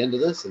almost at the end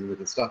of this, and we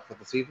can stop for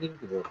this evening.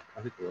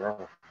 I think we're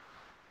all.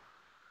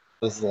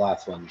 This is the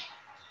last one.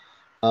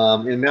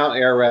 In Mount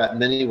Ararat,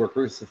 many were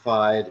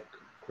crucified,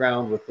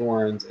 crowned with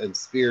thorns, and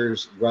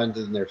spears run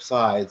in their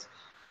sides.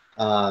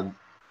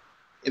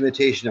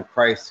 Imitation of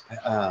Christ's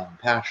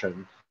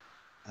passion.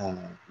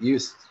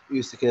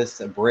 Eutychus,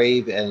 a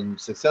brave and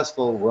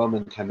successful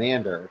Roman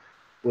commander,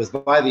 was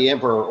by the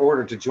emperor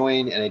ordered to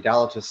join an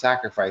idolatrous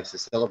sacrifice to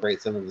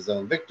celebrate some of his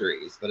own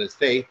victories, but his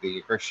faith, being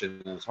a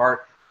Christian in his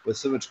heart, was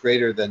so much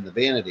greater than the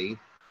vanity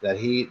that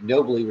he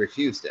nobly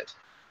refused it.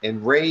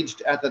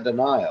 Enraged at the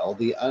denial,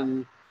 the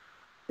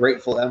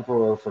ungrateful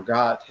emperor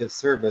forgot his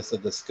service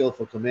of the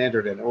skillful commander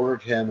and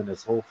ordered him and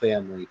his whole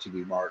family to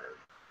be martyred.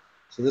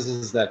 So this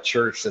is that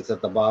church that's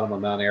at the bottom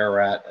of Mount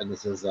Ararat, and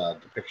this is a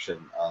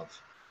depiction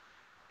of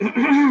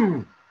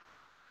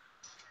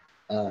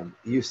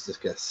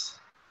Eutychus.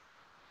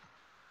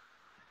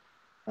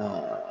 You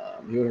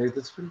want to read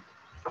this one?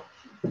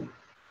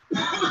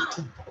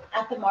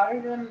 At the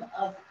martyrdom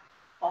of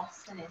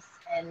Faustinus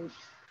and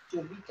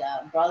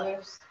Jovita,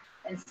 brothers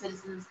and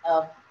citizens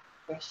of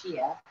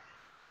Brescia,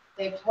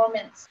 their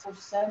torments were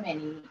so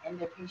many and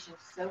their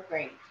patience so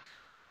great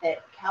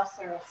that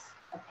Calcerus,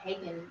 a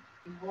pagan,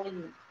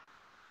 beholding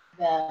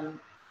them,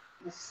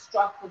 was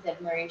struck with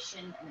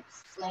admiration and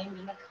exclaimed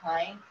in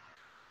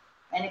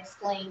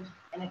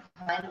a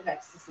kind of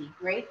ecstasy,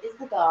 "Great is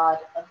the God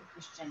of the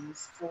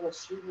Christians, for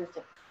which he was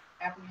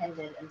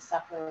apprehended and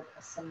suffered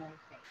a similar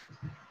fate."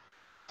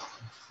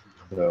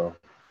 So,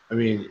 I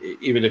mean,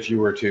 even if you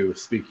were to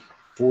speak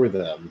for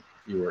them,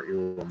 you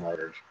were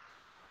martyred.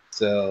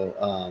 So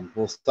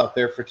we'll stop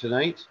there for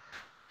tonight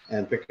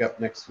and pick up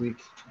next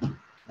week.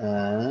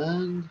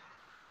 And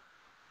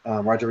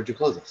Roger, would you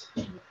close us?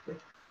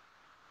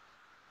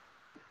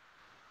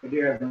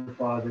 Dear Heavenly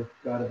Father,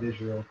 God of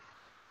Israel,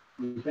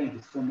 we thank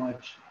you so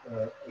much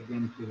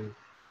again to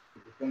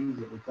the things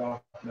that we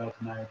talked about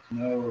tonight, to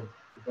know of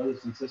the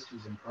brothers and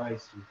sisters in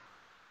Christ who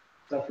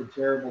suffered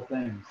terrible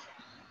things.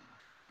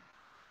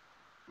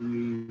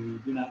 We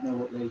do not know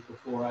what lays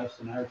before us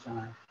in our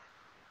time.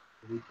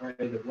 We pray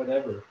that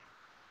whatever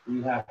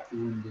we have to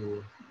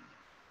endure,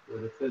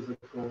 whether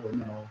physical or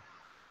mental,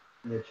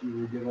 that you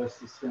will give us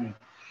the strength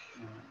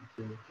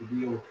to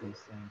deal with these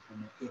things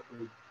when they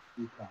quickly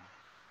do come.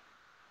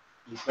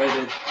 We pray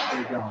that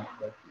they don't,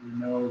 but we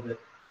know that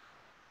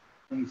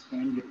things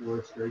can get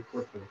worse very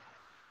quickly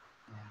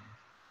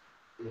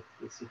if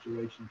the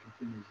situation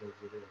continues as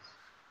it is.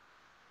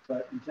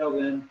 But until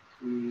then,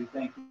 we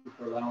thank you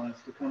for allowing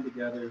us to come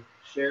together,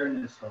 share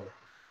in this hope,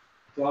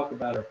 talk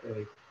about our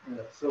faith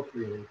so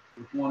freely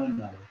with one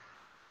another,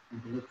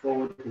 and to look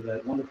forward to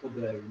that wonderful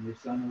day when your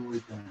Son will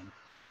return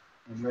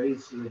and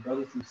raise the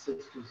brothers and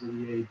sisters of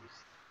the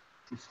ages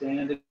to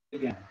stand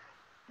again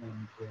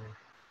and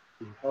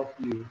to help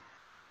you,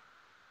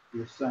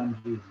 your Son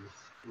Jesus,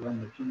 run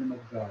the kingdom of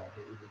God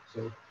that we look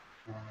so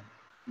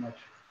much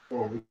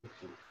forward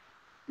to.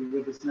 Be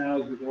with us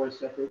now as we go our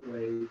separate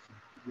ways,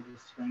 and give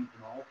us strength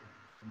in all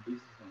things. In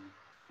Jesus' name,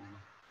 amen.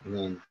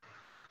 Amen.